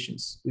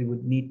resolutions we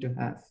would need to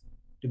have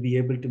to be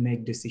able to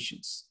make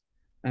decisions,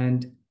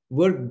 and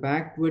work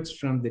backwards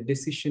from the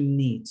decision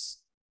needs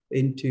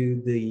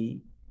into the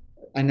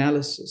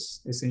analysis,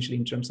 essentially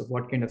in terms of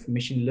what kind of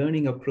machine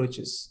learning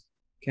approaches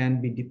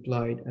can be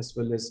deployed, as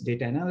well as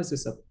data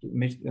analysis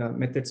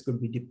methods could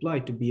be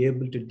deployed to be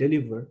able to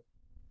deliver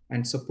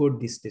and support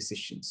these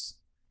decisions.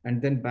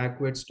 And then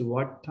backwards to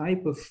what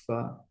type of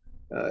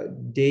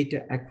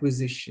data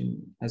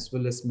acquisition, as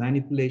well as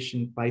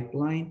manipulation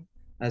pipeline,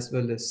 as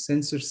well as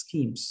sensor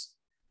schemes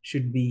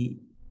should be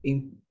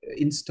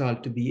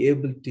installed to be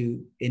able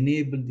to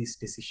enable these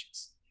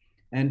decisions.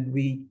 And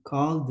we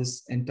call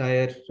this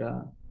entire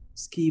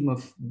scheme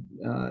of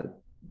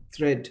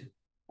thread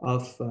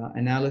of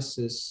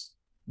analysis,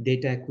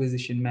 data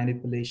acquisition,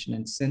 manipulation,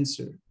 and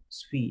sensor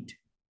suite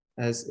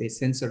as a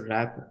sensor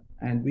wrapper.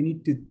 And we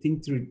need to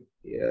think through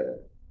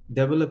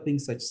developing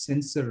such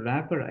sensor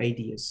wrapper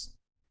ideas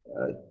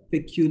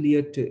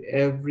peculiar to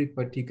every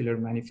particular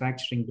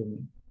manufacturing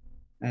domain.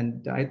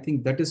 And I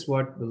think that is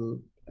what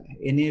will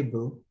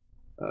enable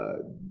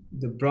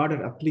the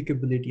broader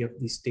applicability of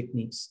these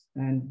techniques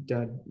and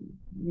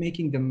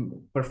making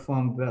them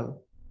perform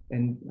well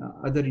in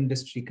other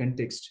industry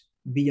contexts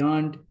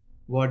beyond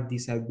what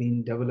these have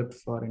been developed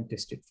for and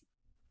tested for.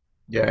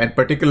 Yeah, and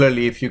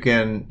particularly if you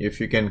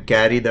can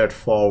carry that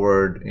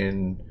forward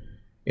in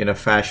a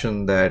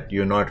fashion that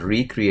you're not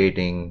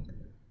recreating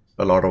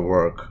a lot of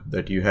work,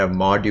 that you have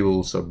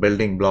modules or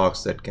building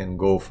blocks that can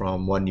go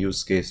from one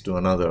use case to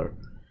another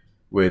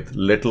with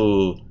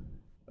little,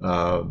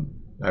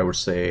 I would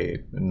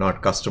say,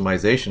 not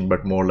customization,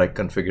 but more like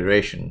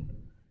configuration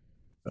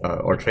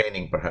or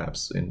training,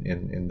 perhaps,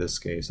 in this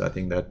case. I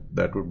think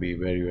that would be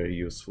very, very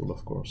useful,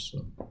 of course.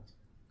 So,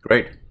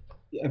 great.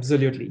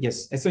 Absolutely,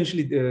 yes.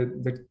 Essentially,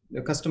 the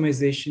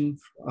customization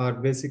or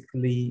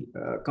basically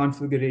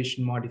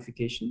configuration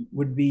modification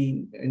would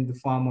be in the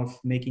form of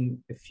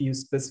making a few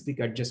specific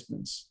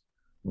adjustments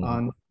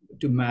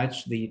to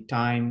match the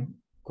time,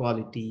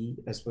 quality,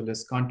 as well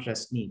as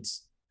contrast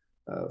needs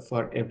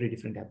for every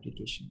different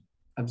application.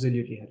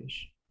 Absolutely, Haresh.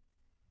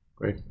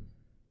 Great.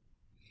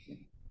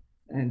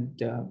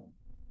 And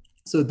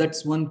so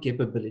that's one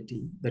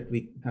capability that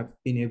we have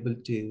been able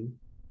to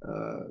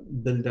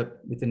build up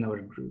within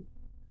our group.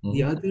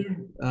 The other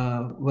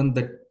one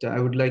that I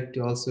would like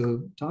to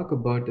also talk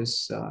about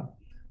is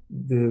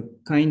the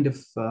kind of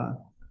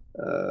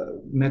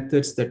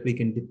methods that we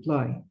can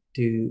deploy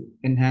to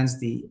enhance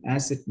the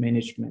asset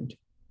management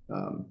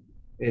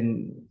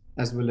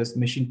as well as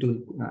machine tool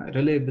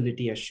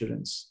reliability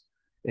assurance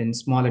in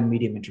small and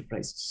medium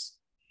enterprises.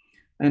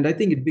 And I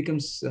think it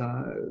becomes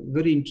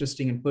very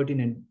interesting and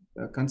pertinent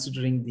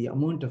considering the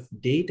amount of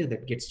data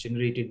that gets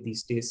generated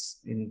these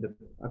days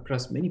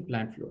across many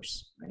plant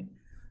floors, right?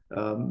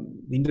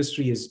 The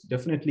industry is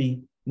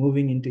definitely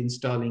moving into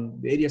installing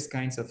various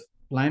kinds of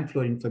plant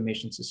floor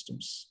information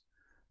systems,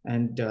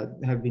 and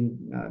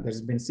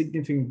there's been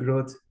significant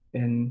growth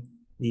in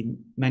the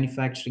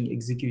manufacturing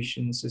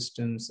execution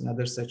systems and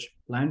other such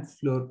plant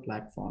floor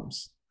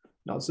platforms.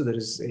 And also there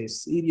is a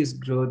serious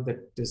growth that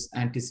is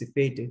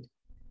anticipated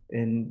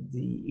in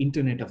the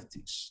Internet of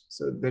Things.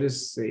 So there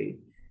is a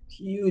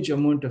huge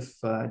amount of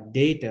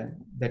data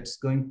that's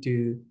going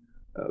to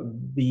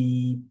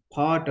be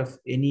part of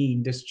any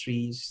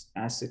industry's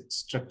asset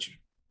structure,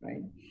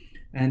 right?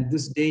 And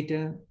this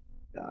data,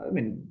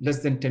 less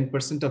than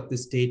 10% of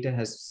this data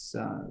has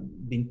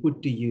been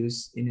put to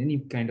use in any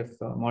kind of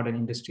modern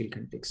industrial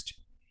context.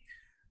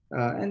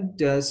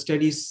 And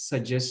studies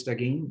suggest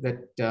again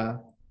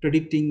that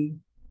predicting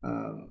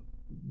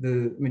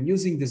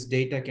using this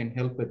data can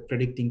help with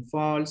predicting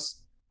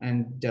faults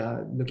and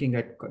looking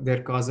at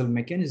their causal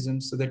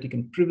mechanisms so that you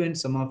can prevent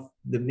some of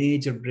the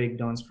major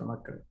breakdowns from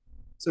occurring.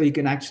 So you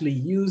can actually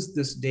use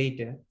this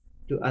data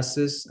to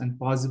assess and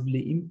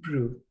possibly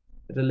improve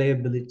the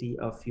reliability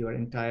of your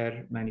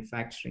entire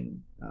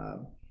manufacturing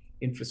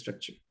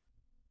infrastructure.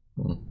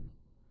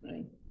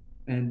 Right.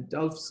 And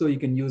also you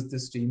can use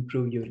this to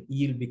improve your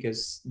yield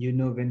because you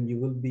know when you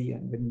will be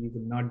and when you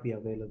will not be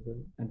available,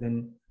 and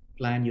then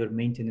plan your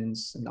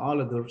maintenance and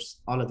all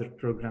other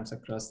programs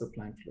across the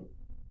plant floor.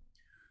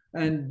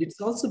 And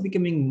it's also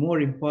becoming more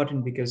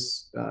important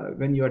because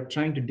when you are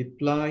trying to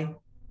deploy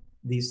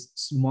these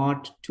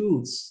smart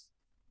tools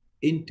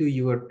into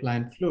your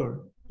plant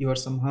floor, you are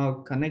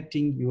somehow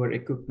connecting your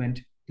equipment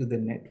to the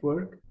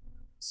network.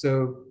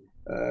 So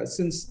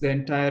since the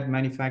entire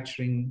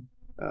manufacturing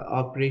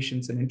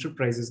operations and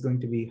enterprise is going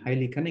to be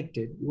highly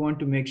connected, you want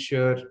to make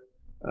sure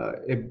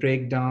a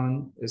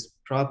breakdown is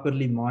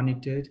properly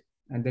monitored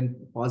and then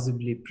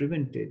possibly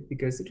prevented,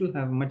 because it will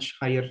have much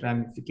higher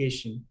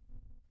ramification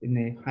in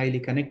a highly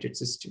connected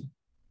system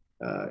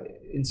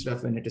instead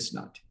of when it is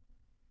not.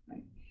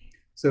 Right?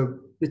 So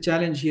the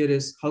challenge here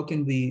is how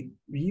can we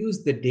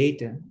use the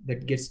data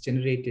that gets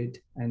generated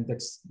and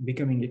that's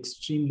becoming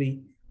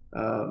extremely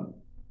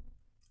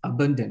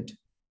abundant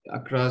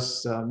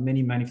across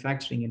many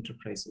manufacturing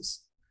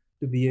enterprises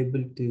to be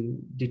able to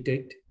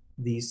detect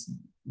these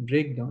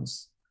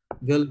breakdowns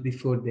well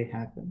before they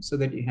happen so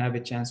that you have a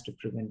chance to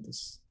prevent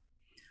this.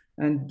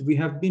 And we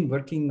have been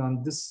working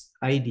on this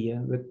idea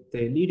with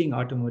a leading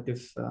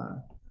automotive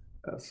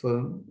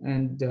firm.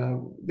 And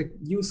the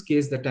use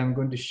case that I'm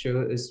going to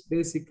show is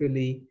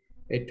basically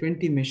a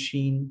 20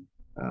 machine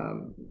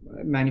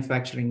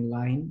manufacturing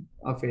line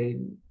of a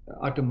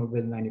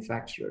automobile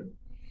manufacturer.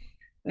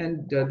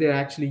 And they're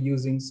actually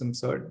using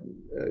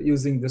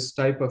using this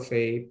type of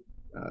a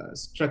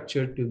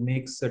structure to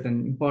make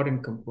certain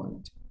important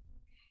component.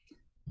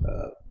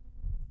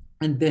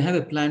 And they have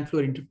a plant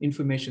floor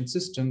information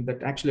system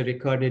that actually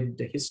recorded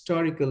the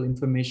historical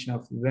information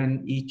of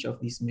when each of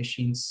these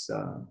machines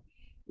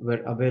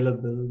were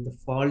available, the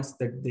faults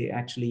that they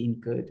actually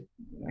incurred.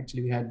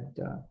 Actually, we had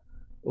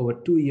over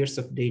 2 years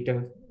of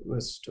data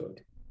was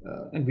stored.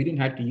 And we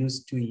didn't have to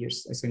use 2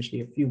 years.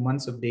 Essentially, a few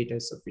months of data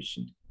is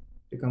sufficient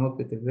to come up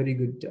with a very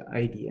good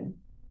idea.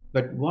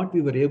 But what we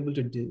were able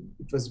to do,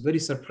 it was very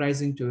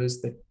surprising to us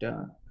that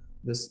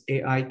this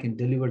AI can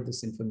deliver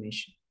this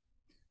information.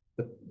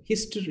 The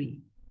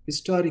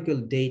historical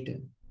data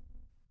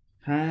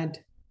had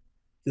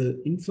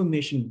the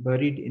information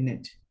buried in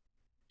it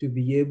to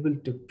be able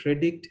to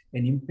predict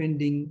an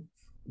impending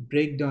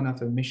breakdown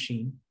of a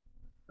machine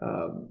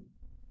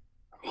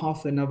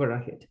half an hour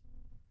ahead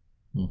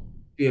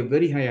to a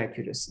very high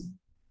accuracy.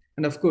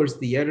 And of course,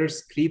 the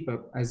errors creep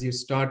up as you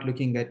start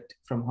looking at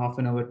from half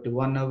an hour to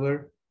 1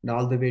 hour and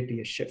all the way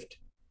to a shift.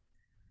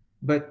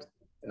 But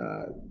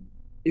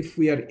if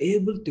we are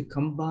able to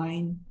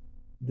combine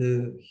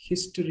the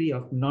history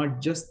of not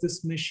just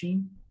this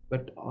machine,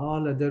 but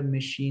all other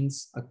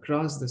machines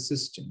across the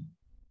system,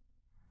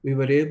 we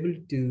were able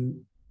to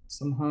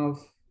somehow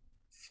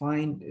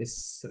find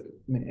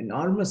an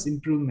enormous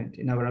improvement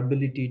in our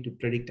ability to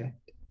predict that.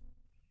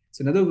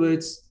 So in other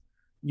words,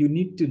 you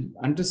need to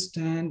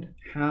understand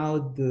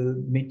how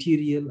the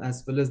material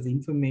as well as the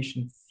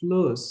information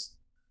flows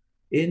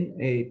in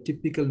a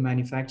typical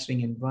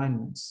manufacturing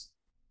environments,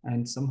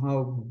 and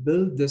somehow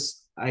build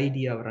this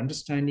idea or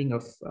understanding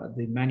of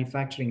the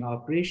manufacturing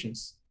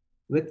operations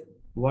with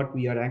what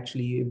we are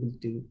actually able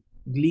to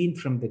glean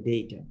from the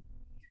data.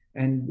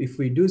 And if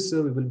we do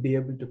so, we will be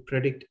able to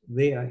predict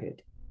way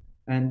ahead.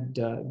 And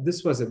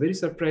this was a very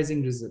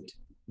surprising result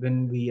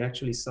when we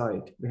actually saw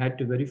it. We had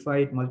to verify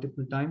it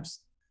multiple times,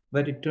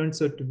 but it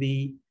turns out to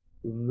be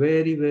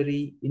very,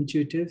 very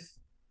intuitive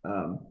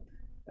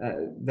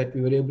that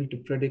we were able to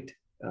predict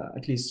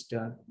at least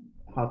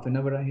half an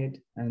hour ahead.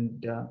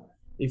 And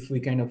if we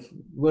kind of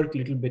work a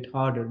little bit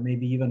harder,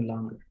 maybe even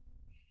longer.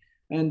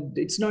 And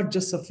it's not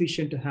just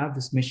sufficient to have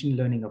this machine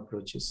learning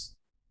approaches,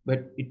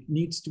 but it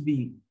needs to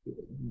be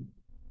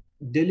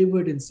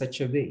delivered in such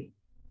a way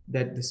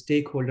that the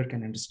stakeholder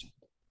can understand.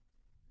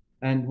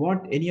 And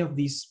what any of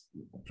these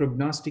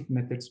prognostic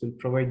methods will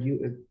provide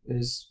you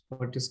is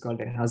what is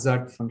called a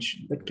hazard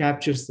function that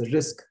captures the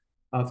risk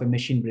of a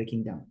machine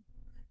breaking down.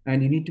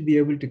 And you need to be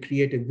able to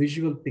create a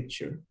visual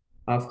picture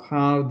of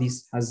how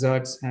these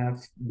hazards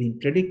have been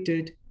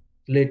predicted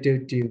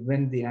relative to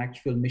when the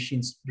actual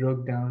machines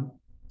broke down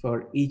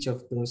for each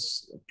of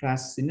those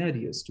past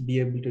scenarios to be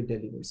able to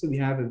deliver. So we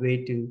have a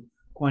way to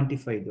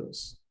quantify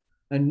those.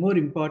 And more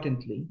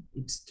importantly,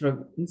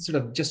 instead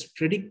of just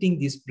predicting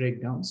these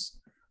breakdowns,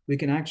 we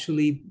can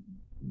actually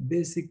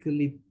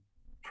basically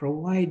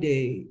provide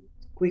a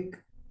quick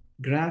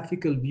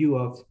graphical view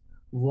of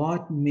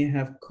what may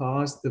have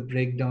caused the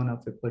breakdown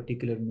of a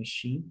particular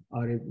machine,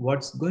 or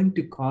what's going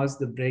to cause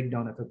the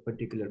breakdown of a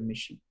particular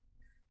machine.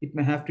 It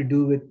may have to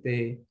do with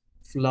a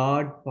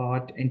flawed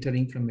part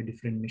entering from a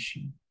different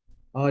machine.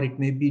 or it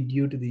may be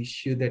due to the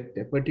issue that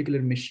a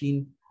particular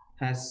machine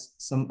has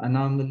some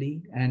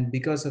anomaly, and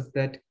because of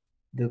that,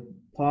 the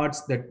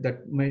parts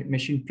that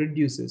machine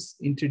produces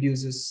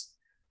introduces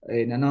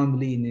an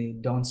anomaly in a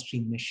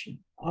downstream machine,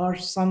 or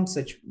some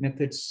such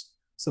methods,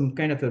 some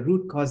kind of a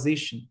root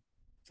causation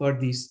for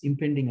these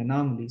impending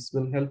anomalies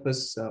will help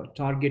us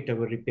target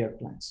our repair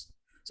plans.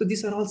 So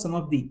these are all some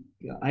of the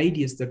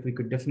ideas that we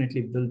could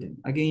definitely build in.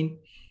 Again,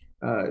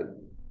 uh,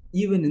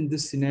 even in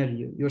this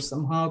scenario, you're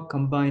somehow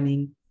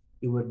combining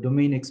your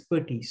domain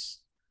expertise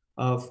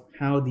of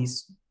how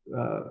these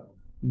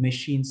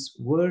machines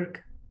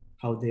work,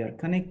 how they are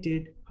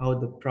connected, how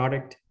the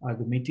product or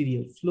the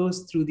material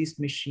flows through these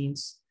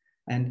machines,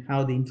 and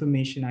how the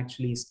information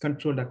actually is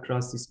controlled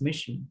across this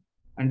machine,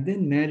 and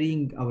then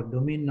marrying our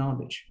domain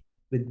knowledge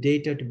with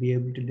data to be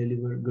able to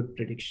deliver good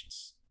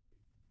predictions.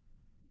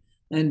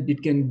 And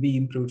it can be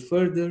improved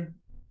further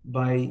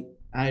by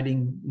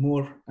adding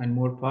more and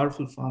more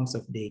powerful forms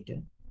of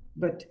data.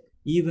 But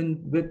even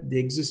with the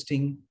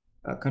existing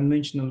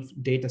conventional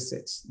data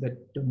sets that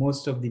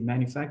most of the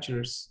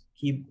manufacturers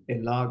keep a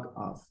log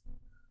of,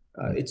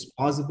 it's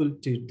possible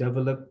to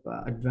develop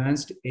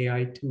advanced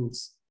AI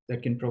tools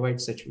that can provide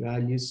such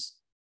values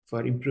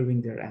for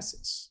improving their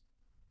assets.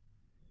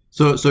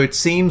 So it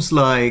seems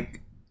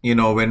like,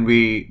 when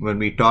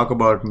we talk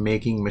about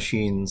making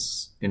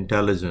machines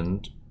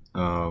intelligent,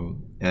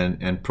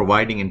 and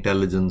providing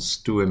intelligence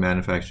to a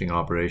manufacturing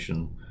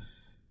operation,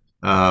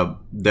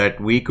 that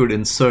we could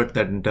insert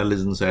that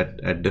intelligence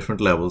at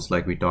different levels,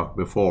 like we talked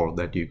before,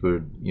 that you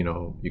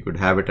could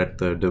have it at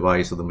the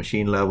device or the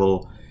machine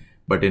level.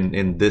 But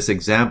in this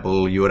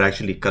example, you are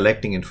actually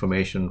collecting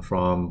information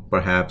from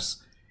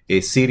perhaps a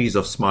series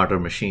of smarter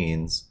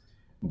machines,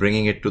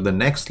 bringing it to the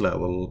next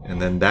level,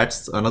 and then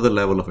that's another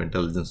level of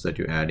intelligence that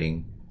you're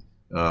adding,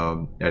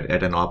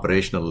 at an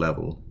operational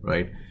level,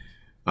 right?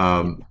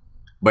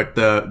 But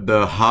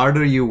the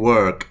harder you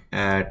work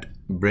at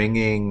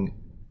bringing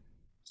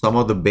some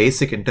of the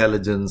basic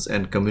intelligence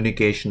and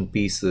communication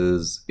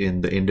pieces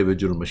in the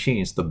individual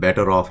machines, the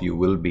better off you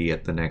will be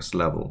at the next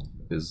level,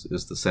 is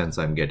the sense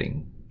I'm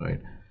getting,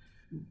 right?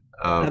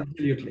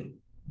 Absolutely.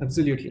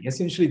 Absolutely.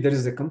 Essentially, there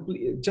is a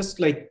complete, just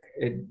like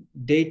a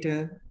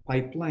data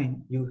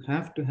pipeline, you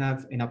have to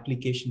have an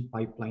application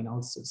pipeline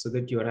also, so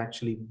that you are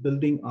actually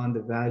building on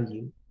the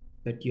value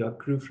that you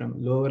accrue from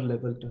lower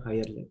level to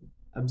higher level.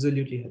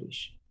 Absolutely,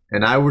 Harish.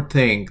 And I would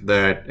think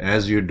that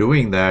as you're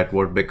doing that,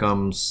 what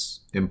becomes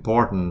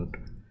important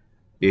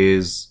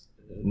is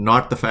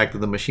not the fact that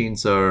the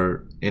machines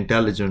are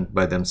intelligent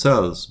by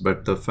themselves,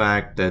 but the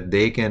fact that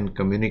they can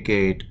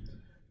communicate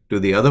to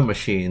the other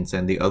machines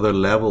and the other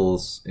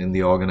levels in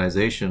the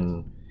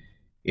organization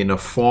in a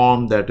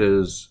form that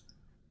is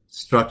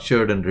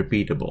structured and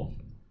repeatable,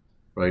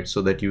 right?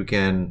 So that you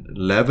can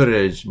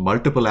leverage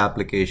multiple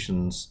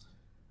applications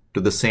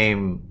to the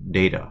same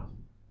data,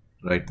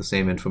 right? The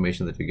same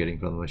information that you're getting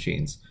from the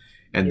machines.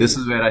 And this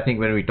is where I think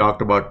when we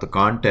talked about the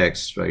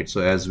context, right?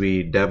 So as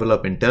we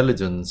develop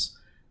intelligence,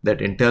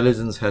 that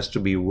intelligence has to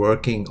be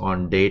working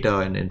on data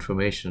and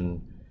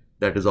information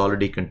that is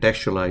already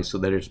contextualized so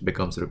that it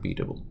becomes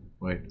repeatable,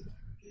 right?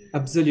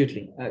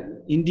 Absolutely.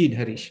 Indeed,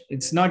 Harish.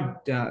 It's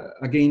not,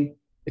 again,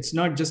 it's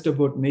not just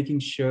about making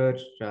sure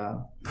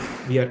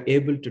we are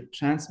able to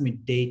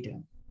transmit data.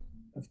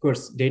 Of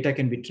course, data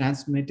can be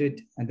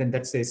transmitted, and then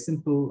that's a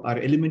simple or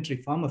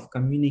elementary form of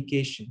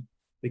communication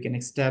we can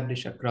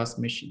establish across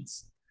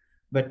machines.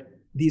 But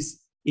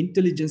these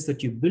intelligence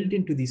that you build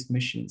into these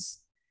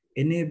machines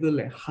enable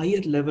a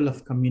higher level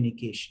of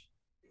communication.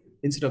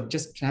 Instead of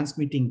just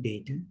transmitting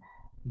data,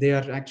 they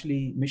are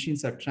actually,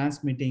 machines are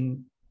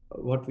transmitting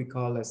what we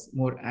call as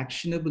more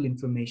actionable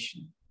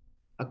information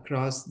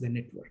across the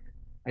network.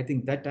 I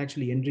think that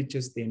actually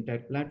enriches the entire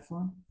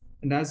platform,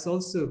 and as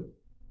also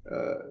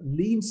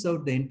leans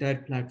out the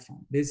entire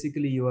platform.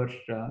 Basically, you are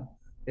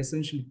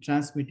essentially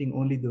transmitting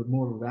only the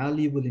more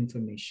valuable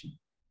information,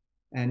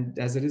 and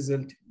as a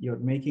result, you're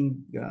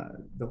making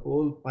the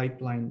whole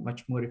pipeline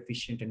much more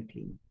efficient and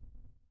clean.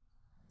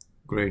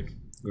 Great,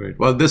 great.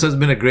 Well, this has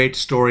been a great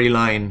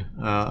storyline.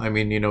 I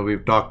mean,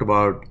 we've talked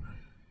about,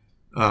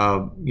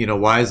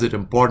 why is it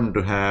important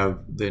to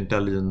have the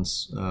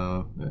intelligence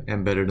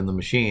embedded in the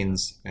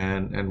machines,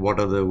 and what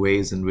are the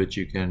ways in which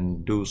you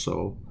can do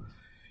so.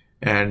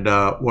 And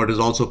what is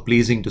also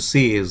pleasing to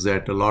see is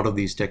that a lot of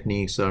these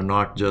techniques are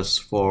not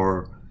just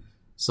for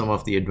some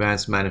of the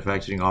advanced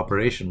manufacturing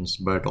operations,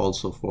 but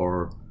also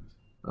for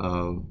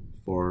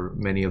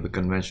many of the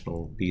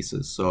conventional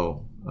pieces.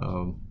 So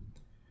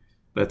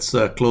let's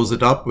close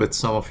it up with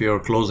some of your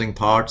closing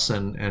thoughts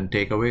and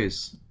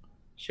takeaways.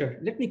 Sure.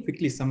 Let me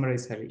quickly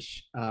summarize,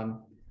 Harish.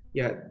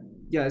 Yeah,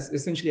 yeah.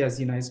 Essentially,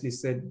 as you nicely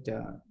said,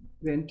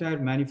 the entire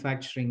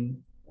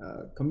manufacturing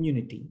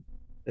community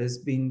has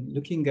been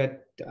looking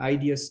at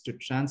ideas to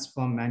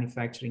transform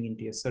manufacturing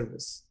into a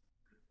service.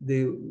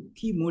 The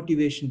key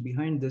motivation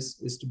behind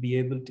this is to be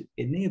able to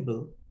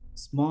enable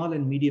small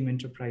and medium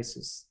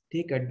enterprises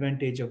take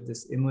advantage of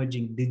this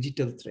emerging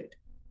digital threat.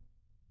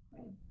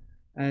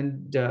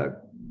 And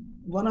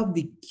one of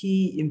the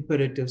key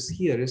imperatives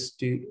here is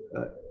to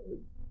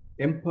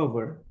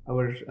empower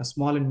our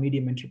small and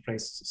medium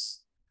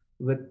enterprises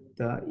with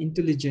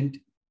intelligent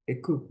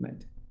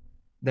equipment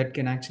that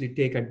can actually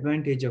take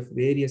advantage of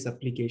various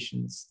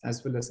applications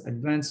as well as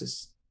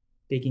advances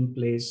taking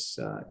place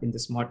in the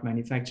smart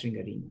manufacturing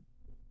arena.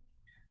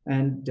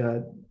 And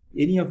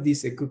any of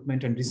these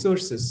equipment and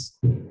resources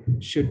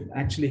should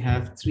actually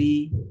have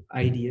three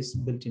ideas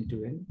built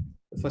into it.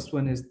 The first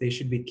one is they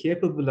should be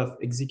capable of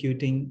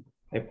executing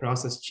a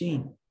process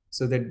chain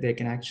so that they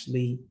can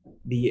actually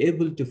be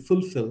able to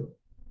fulfill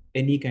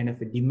any kind of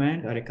a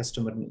demand or a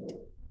customer need.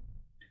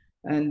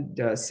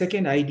 And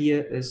second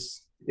idea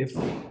is if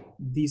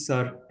these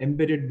are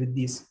embedded with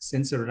these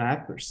sensor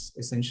wrappers,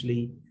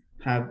 essentially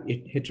have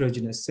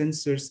heterogeneous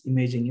sensors,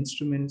 imaging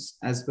instruments,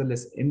 as well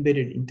as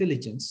embedded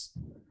intelligence,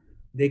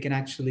 they can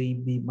actually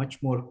be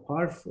much more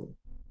powerful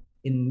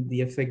in the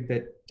effect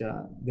that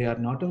they are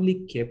not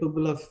only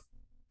capable of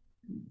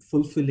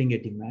fulfilling a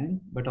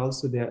demand, but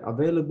also they are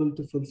available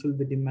to fulfill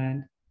the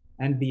demand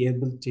and be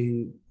able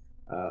to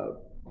uh,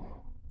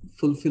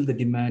 fulfill the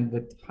demand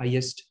with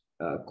highest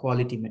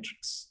quality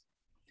metrics.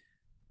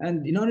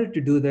 And in order to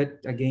do that,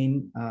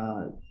 again,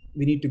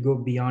 we need to go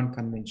beyond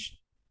convention.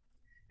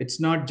 It's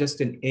not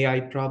just an AI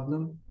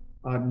problem,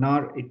 or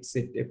nor it's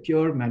a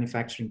pure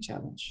manufacturing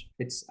challenge.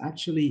 It's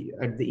actually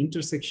at the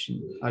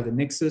intersection or the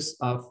nexus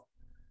of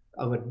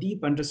our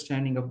deep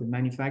understanding of the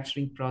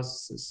manufacturing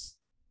processes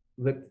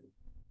with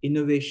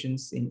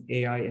innovations in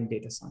AI and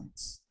data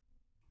science.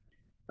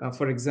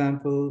 For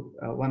example,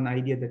 one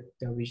idea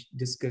that we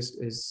discussed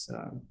is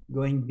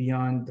going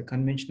beyond the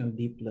conventional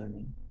deep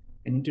learning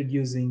and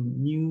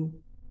introducing new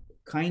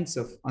kinds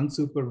of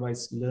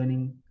unsupervised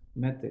learning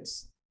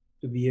methods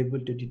to be able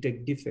to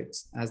detect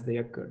defects as they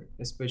occur,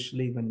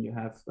 especially when you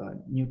have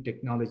new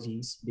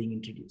technologies being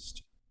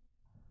introduced.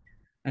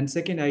 And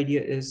second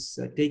idea is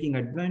taking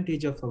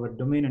advantage of our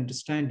domain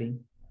understanding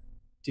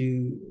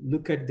to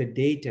look at the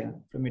data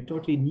from a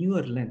totally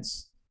newer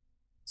lens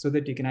so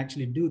that you can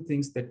actually do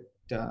things that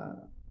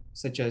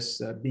such as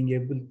being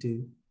able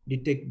to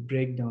detect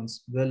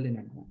breakdowns well in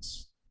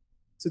advance.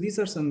 So these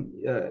are some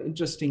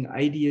interesting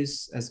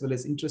ideas as well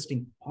as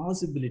interesting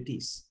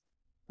possibilities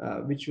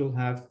which will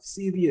have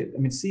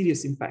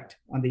serious impact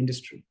on the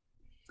industry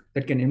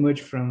that can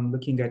emerge from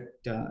looking at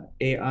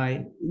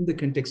AI in the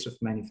context of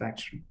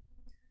manufacturing.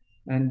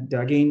 And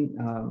again,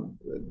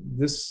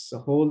 this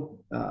whole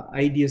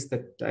ideas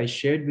that I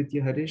shared with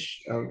you,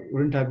 Harish,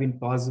 wouldn't have been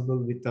possible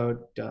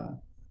without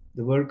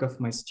the work of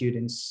my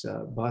students,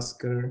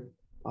 Bhaskar,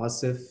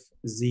 Asif,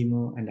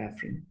 Zemo, and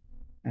Afrin.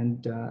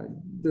 And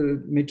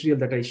the material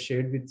that I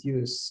shared with you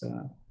is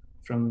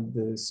from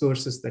the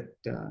sources that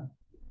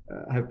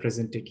I have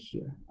presented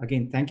here.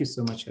 Again, thank you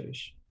so much,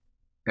 Harish.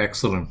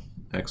 Excellent,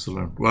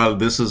 excellent. Well,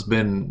 this has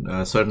been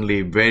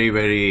certainly very,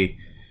 very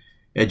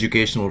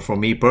educational for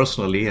me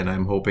personally, and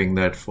I'm hoping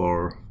that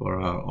for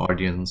our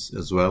audience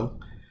as well.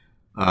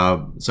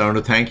 So I want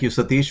to thank you,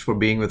 Satich, for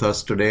being with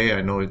us today.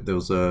 I know there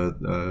was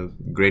a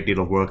great deal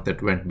of work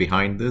that went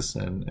behind this,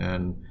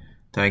 and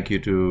thank you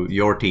to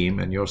your team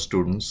and your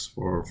students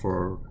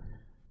for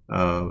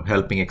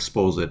helping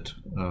expose it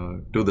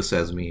to the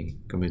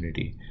CESMII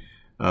community.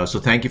 So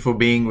thank you for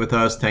being with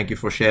us. Thank you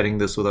for sharing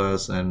this with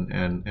us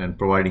and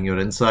providing your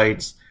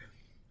insights.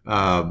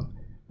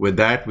 With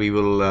that, we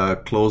will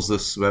close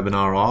this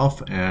webinar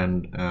off,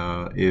 and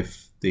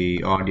if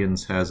the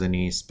audience has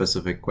any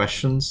specific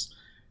questions,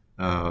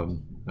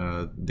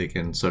 they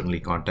can certainly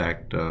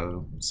contact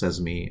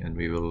CESMII, and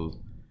we will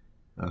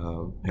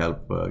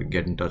help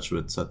get in touch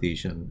with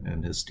Satich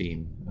and his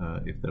team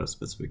if there are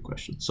specific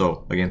questions.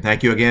 So again,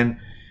 thank you again.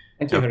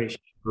 Thank you, Harish.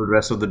 Good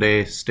rest of the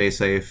day. Stay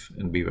safe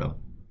and be well.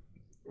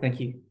 Thank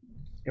you,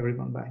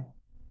 everyone. Bye.